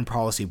Biden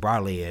policy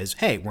broadly is,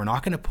 hey, we're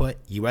not going to put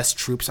U.S.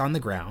 troops on the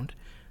ground.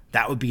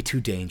 That would be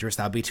too dangerous.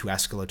 That would be too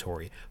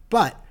escalatory.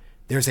 But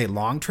there's a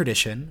long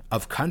tradition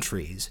of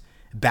countries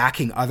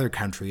backing other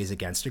countries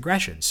against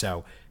aggression.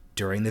 So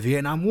during the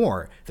Vietnam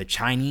War, the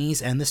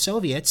Chinese and the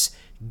Soviets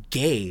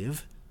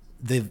gave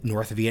the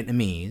North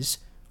Vietnamese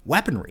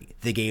weaponry.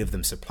 They gave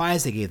them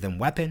supplies, they gave them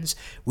weapons.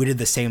 We did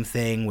the same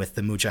thing with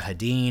the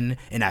Mujahideen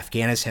in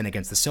Afghanistan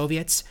against the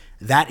Soviets.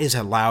 That is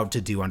allowed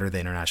to do under the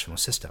international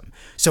system.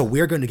 So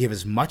we're going to give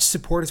as much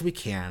support as we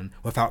can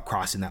without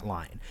crossing that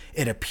line.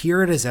 It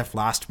appeared as if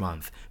last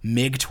month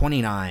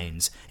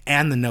MiG-29s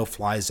and the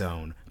no-fly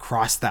zone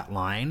crossed that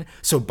line.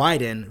 So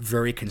Biden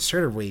very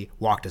conservatively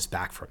walked us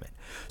back from it.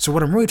 So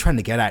what I'm really trying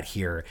to get at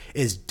here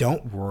is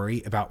don't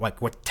worry about like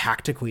what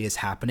tactically is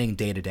happening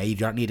day to day. You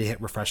don't need to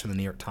hit refresh on the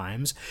New York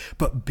Times,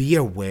 but be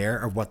aware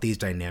of what these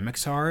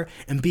dynamics are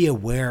and be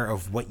aware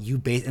of what you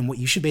base and what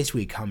you should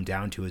basically come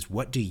down to is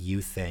what do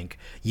you think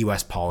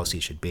U.S. policy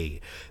should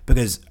be?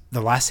 Because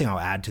the last thing I'll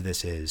add to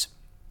this is,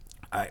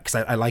 because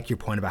I like your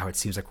point about how it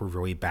seems like we're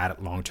really bad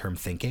at long-term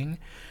thinking.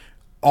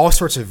 All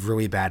sorts of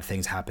really bad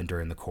things happened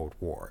during the Cold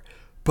War,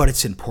 but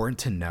it's important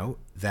to note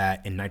that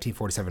in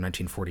 1947,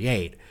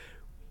 1948,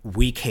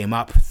 we came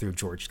up through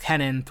George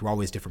Kennan, through all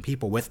these different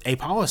people, with a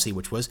policy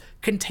which was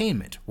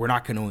containment. We're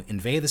not going to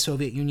invade the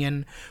Soviet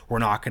Union. We're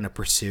not going to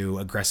pursue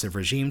aggressive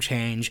regime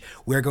change.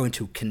 We're going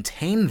to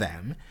contain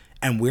them,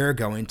 and we're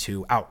going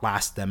to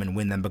outlast them and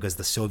win them because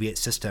the Soviet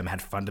system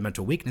had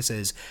fundamental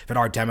weaknesses that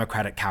our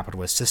democratic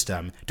capitalist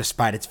system,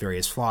 despite its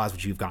various flaws,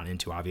 which you've gotten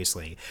into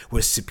obviously,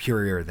 was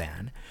superior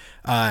than.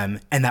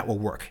 And that will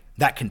work.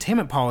 That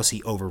containment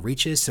policy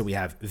overreaches. So we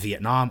have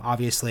Vietnam,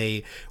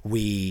 obviously.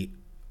 We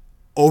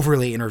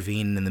overly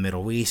intervene in the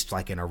Middle East,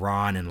 like in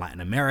Iran and Latin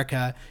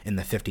America in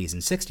the 50s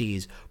and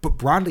 60s. But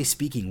broadly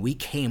speaking, we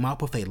came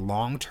up with a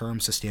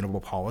long-term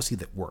sustainable policy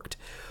that worked.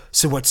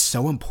 So what's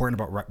so important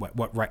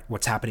about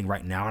what's happening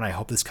right now, and I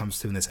hope this comes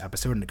through in this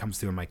episode and it comes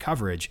through in my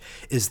coverage,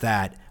 is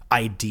that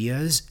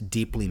ideas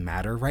deeply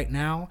matter right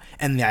now.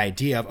 And the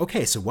idea of,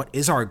 okay, so what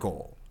is our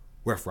goal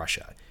with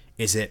Russia?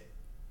 Is it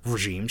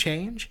regime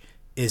change?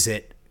 Is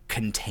it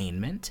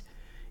containment?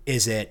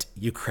 Is it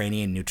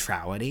Ukrainian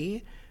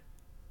neutrality?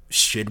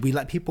 Should we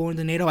let people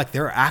into NATO? Like,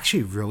 there are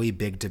actually really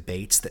big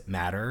debates that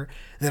matter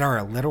that are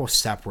a little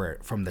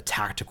separate from the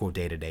tactical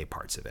day-to-day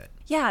parts of it.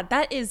 Yeah,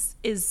 that is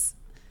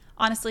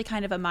honestly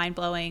kind of a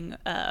mind-blowing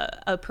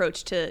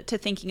approach to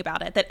thinking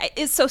about it that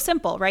is so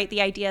simple, right? The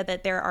idea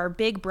that there are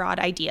big, broad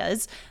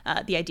ideas,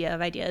 the idea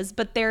of ideas,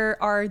 but there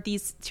are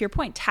these, to your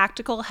point,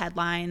 tactical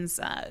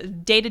headlines,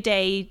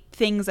 day-to-day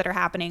things that are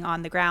happening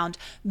on the ground.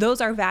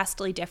 Those are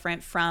vastly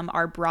different from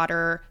our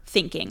broader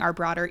thinking, our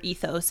broader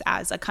ethos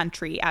as a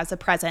country, as a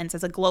presence,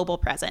 as a global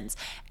presence.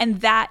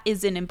 And that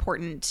is an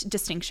important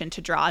distinction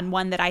to draw, and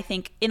one that I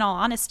think, in all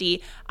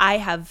honesty, I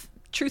have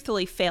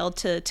truthfully failed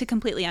to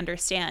completely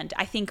understand.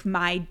 I think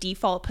my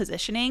default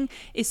positioning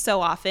is so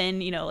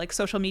often, like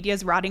social media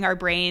is rotting our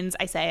brains.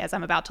 I say as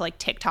I'm about to like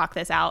TikTok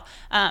this out,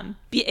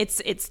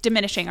 it's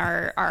diminishing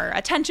our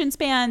attention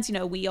spans.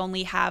 We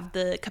only have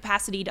the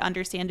capacity to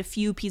understand a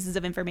few pieces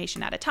of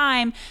information at a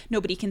time.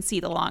 Nobody can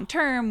see the long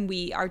term.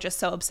 We are just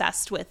so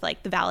obsessed with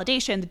like the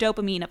validation, the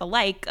dopamine of a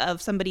like,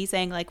 of somebody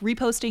saying like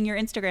reposting your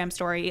Instagram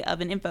story of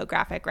an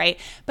infographic, right?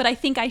 But I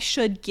think I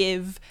should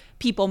give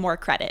people more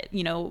credit.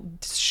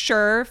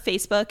 Sure,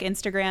 Facebook,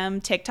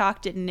 Instagram,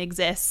 TikTok didn't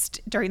exist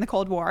during the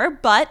Cold War,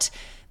 but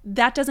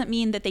that doesn't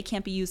mean that they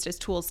can't be used as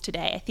tools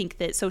today. I think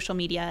that social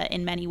media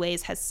in many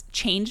ways has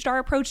changed our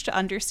approach to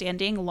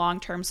understanding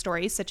long-term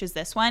stories such as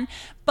this one.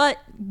 But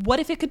what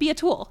if it could be a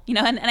tool?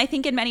 And I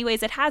think in many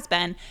ways it has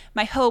been.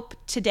 My hope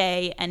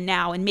today and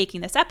now in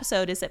making this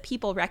episode is that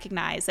people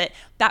recognize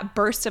that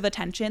burst of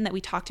attention that we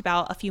talked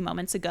about a few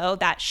moments ago,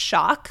 that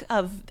shock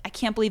of, I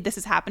can't believe this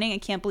is happening. I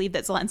can't believe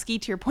that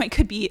Zelensky, to your point,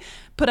 could be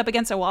put up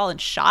against a wall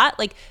and shot.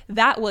 Like,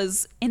 that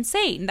was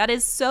insane. That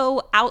is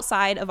so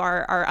outside of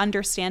our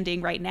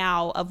understanding right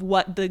now of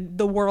what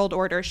the world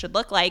order should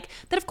look like,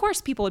 that of course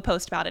people would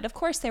post about it. Of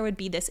course there would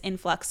be this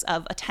influx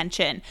of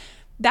attention.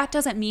 That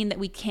doesn't mean that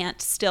we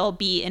can't still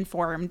be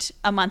informed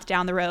a month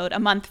down the road, a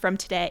month from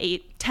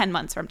today, 10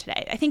 months from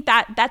today. I think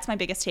that's my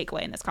biggest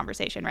takeaway in this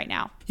conversation right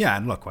now. Yeah,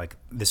 and look, like,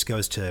 this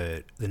goes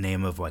to the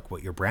name of like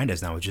what your brand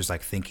is now, which is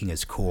like thinking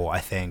is cool. I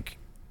think,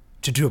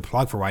 to do a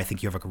plug for why I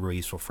think you have like a really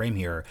useful frame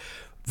here,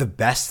 the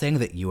best thing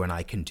that you and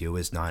I can do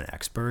as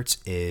non-experts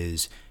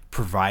is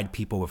provide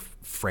people with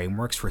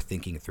frameworks for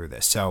thinking through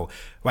this. So,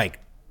 like,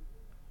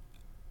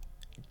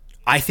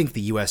 I think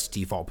the U.S.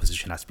 default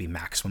position has to be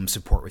maximum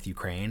support with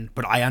Ukraine,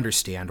 but I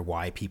understand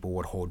why people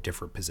would hold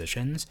different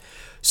positions.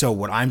 So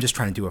what I'm just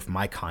trying to do with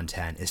my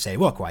content is say,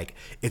 look, like,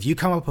 if you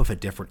come up with a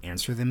different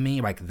answer than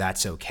me, like,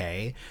 that's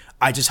okay.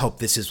 I just hope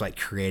this is like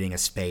creating a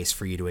space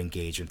for you to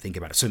engage and think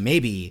about it.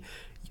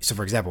 So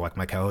for example, like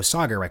my co-host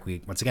Sagar, like,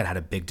 we once again had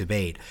a big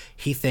debate.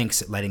 He thinks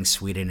that letting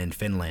Sweden and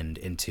Finland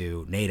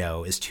into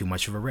NATO is too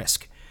much of a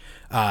risk.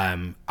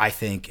 I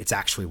think it's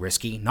actually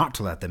risky not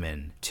to let them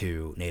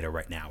into NATO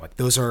right now. Like,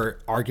 those are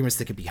arguments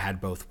that could be had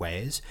both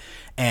ways.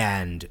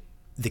 And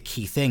the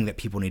key thing that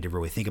people need to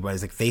really think about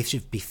is like they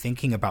should be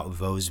thinking about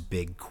those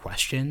big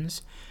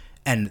questions.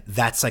 And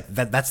that's like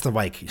that's the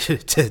like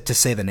to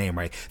say the name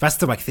right. That's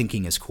the like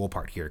thinking is cool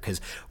part here,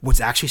 because what's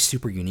actually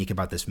super unique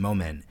about this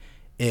moment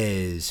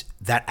is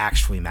that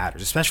actually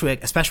matters,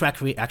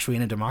 especially actually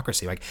in a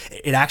democracy. Like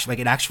it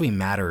actually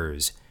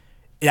matters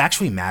it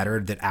actually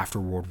mattered that after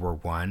World War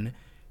I,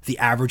 the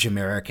average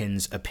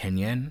American's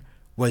opinion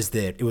was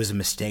that it was a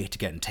mistake to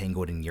get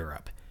entangled in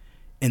Europe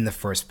in the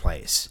first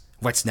place.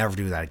 Let's never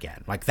do that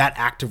again. Like, that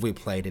actively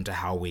played into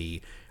how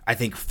we, I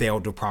think,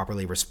 failed to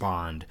properly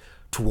respond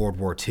to World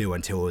War II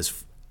until it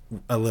was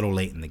a little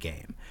late in the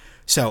game.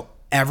 So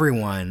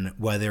everyone,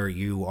 whether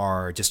you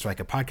are just like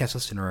a podcast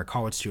listener or a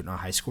college student or a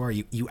high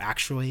schooler, you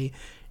actually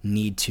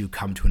need to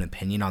come to an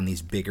opinion on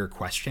these bigger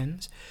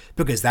questions,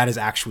 because that is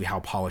actually how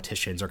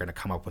politicians are going to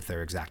come up with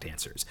their exact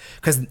answers.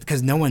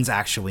 Because no one's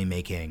actually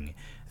making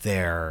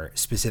their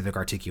specific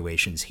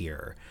articulations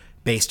here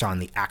based on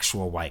the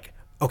actual, like,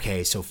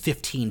 okay, so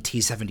 15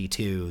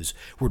 T-72s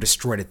were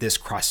destroyed at this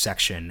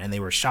cross-section, and they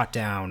were shot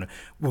down.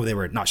 Well, they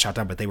were not shot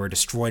down, but they were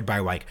destroyed by,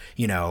 like,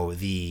 you know,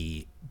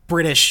 the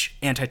British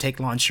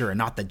anti-tank launcher and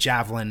not the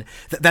Javelin.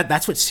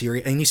 That's what's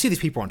serious. And you see these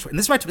people on Twitter. And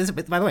this is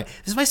why, by the way,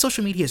 this is why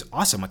social media is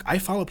awesome. Like, I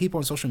follow people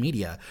on social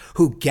media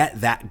who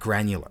get that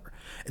granular.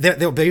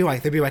 They'll be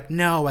like,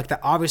 no, like, that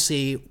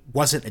obviously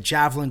wasn't a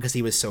Javelin because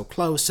he was so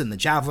close, and the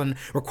Javelin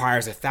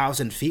requires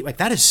 1,000 feet. Like,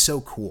 that is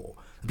so cool.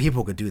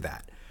 People could do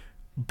that.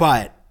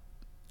 But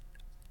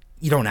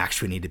you don't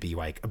actually need to be,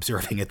 like,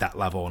 observing at that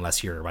level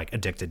unless you're, like,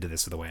 addicted to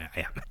this the way I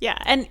am. Yeah.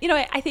 And, you know,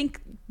 I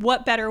think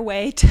what better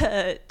way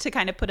to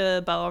kind of put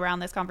a bow around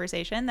this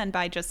conversation than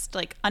by just,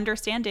 like,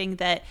 understanding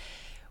that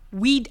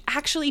we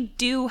actually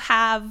do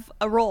have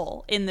a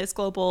role in this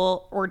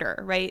global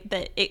order, right?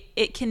 That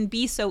it can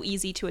be so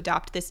easy to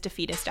adopt this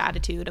defeatist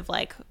attitude of,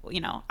 like, you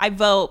know, I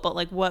vote, but,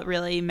 like, what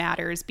really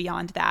matters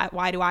beyond that?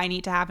 Why do I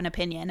need to have an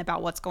opinion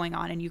about what's going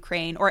on in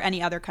Ukraine or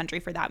any other country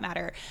for that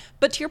matter?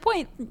 But to your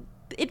point,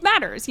 it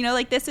matters, you know,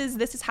 like, this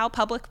is how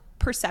public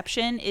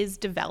perception is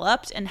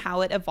developed and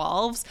how it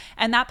evolves.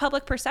 And that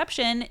public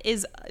perception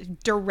is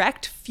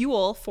direct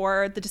fuel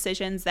for the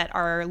decisions that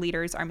our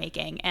leaders are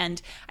making. And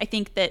I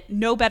think that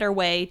no better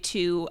way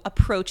to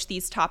approach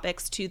these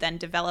topics to then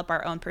develop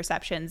our own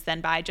perceptions than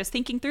by just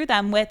thinking through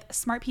them with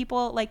smart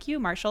people like you,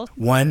 Marshall.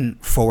 One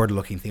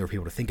forward-looking thing for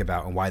people to think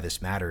about and why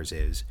this matters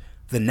is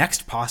the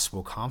next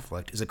possible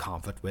conflict is a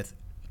conflict with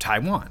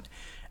Taiwan.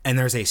 And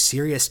there's a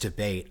serious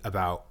debate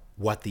about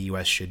what the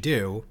U.S. should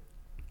do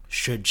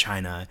should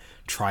China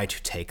try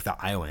to take the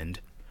island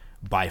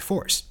by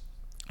force.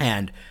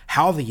 And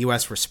how the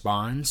U.S.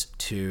 responds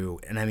to,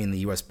 and I mean the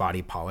U.S.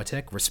 body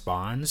politic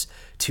responds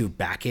to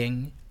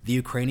backing the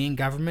Ukrainian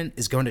government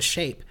is going to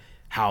shape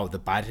how the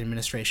Biden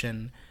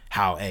administration,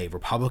 how a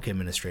Republican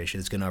administration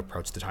is going to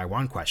approach the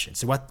Taiwan question.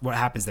 So what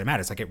happens there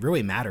matters. Like, it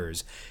really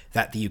matters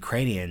that the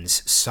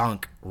Ukrainians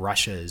sunk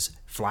Russia's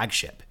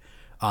flagship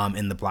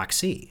in the Black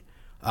Sea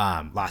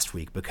last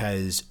week,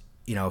 because,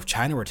 you know, if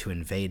China were to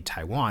invade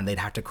Taiwan, they'd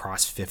have to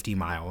cross 50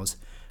 miles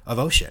of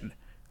ocean,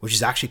 which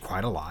is actually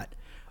quite a lot.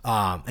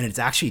 And it's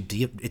actually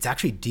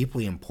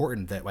deeply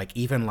important that, like,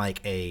 even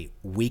like a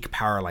weak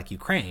power like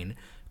Ukraine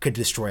could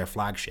destroy a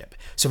flagship.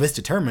 So this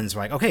determines,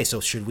 like, okay,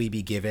 so should we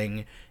be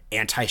giving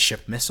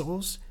anti-ship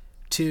missiles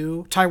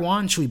to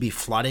Taiwan? Should we be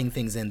flooding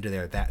things into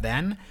there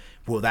then?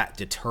 Will that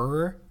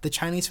deter the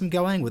Chinese from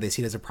going? Will they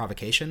see it as a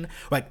provocation?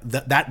 Like,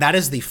 that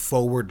is the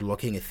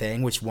forward-looking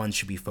thing which one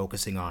should be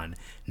focusing on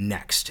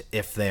next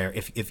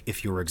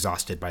if you're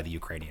exhausted by the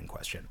Ukrainian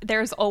question.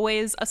 There's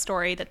always a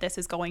story that this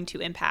is going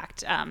to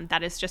impact.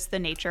 That is just the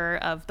nature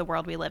of the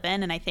world we live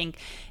in, and I think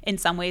in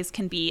some ways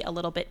can be a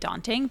little bit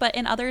daunting, but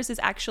in others is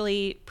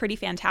actually pretty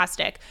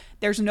fantastic.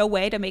 There's no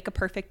way to make a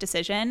perfect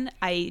decision.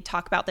 I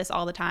talk about this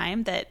all the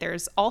time, that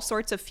there's all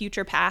sorts of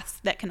future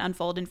paths that can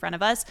unfold in front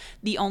of us.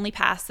 The only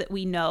paths that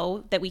we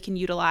know that we can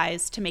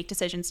utilize to make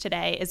decisions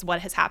today is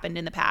what has happened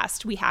in the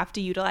past. We have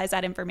to utilize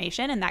that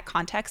information and that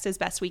context as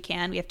best we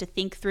can. We have to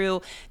think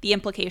through the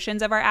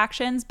implications of our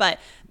actions, but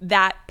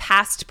that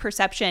past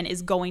perception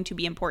is going to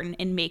be important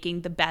in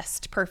making the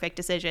best perfect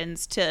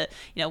decisions to,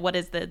 you know, what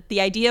is the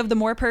idea of the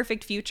more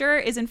perfect future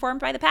is informed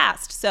by the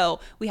past. So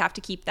we have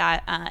to keep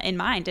that in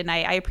mind. And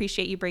I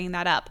appreciate you bringing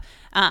that up.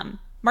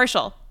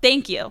 Marshall,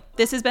 thank you.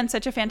 This has been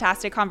such a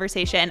fantastic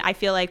conversation. I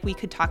feel like we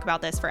could talk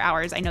about this for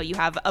hours. I know you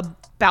have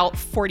about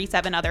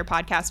 47 other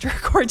podcasts to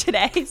record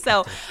today,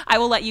 so I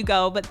will let you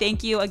go. But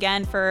thank you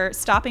again for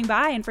stopping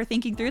by and for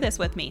thinking through this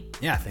with me.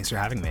 Yeah, thanks for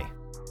having me.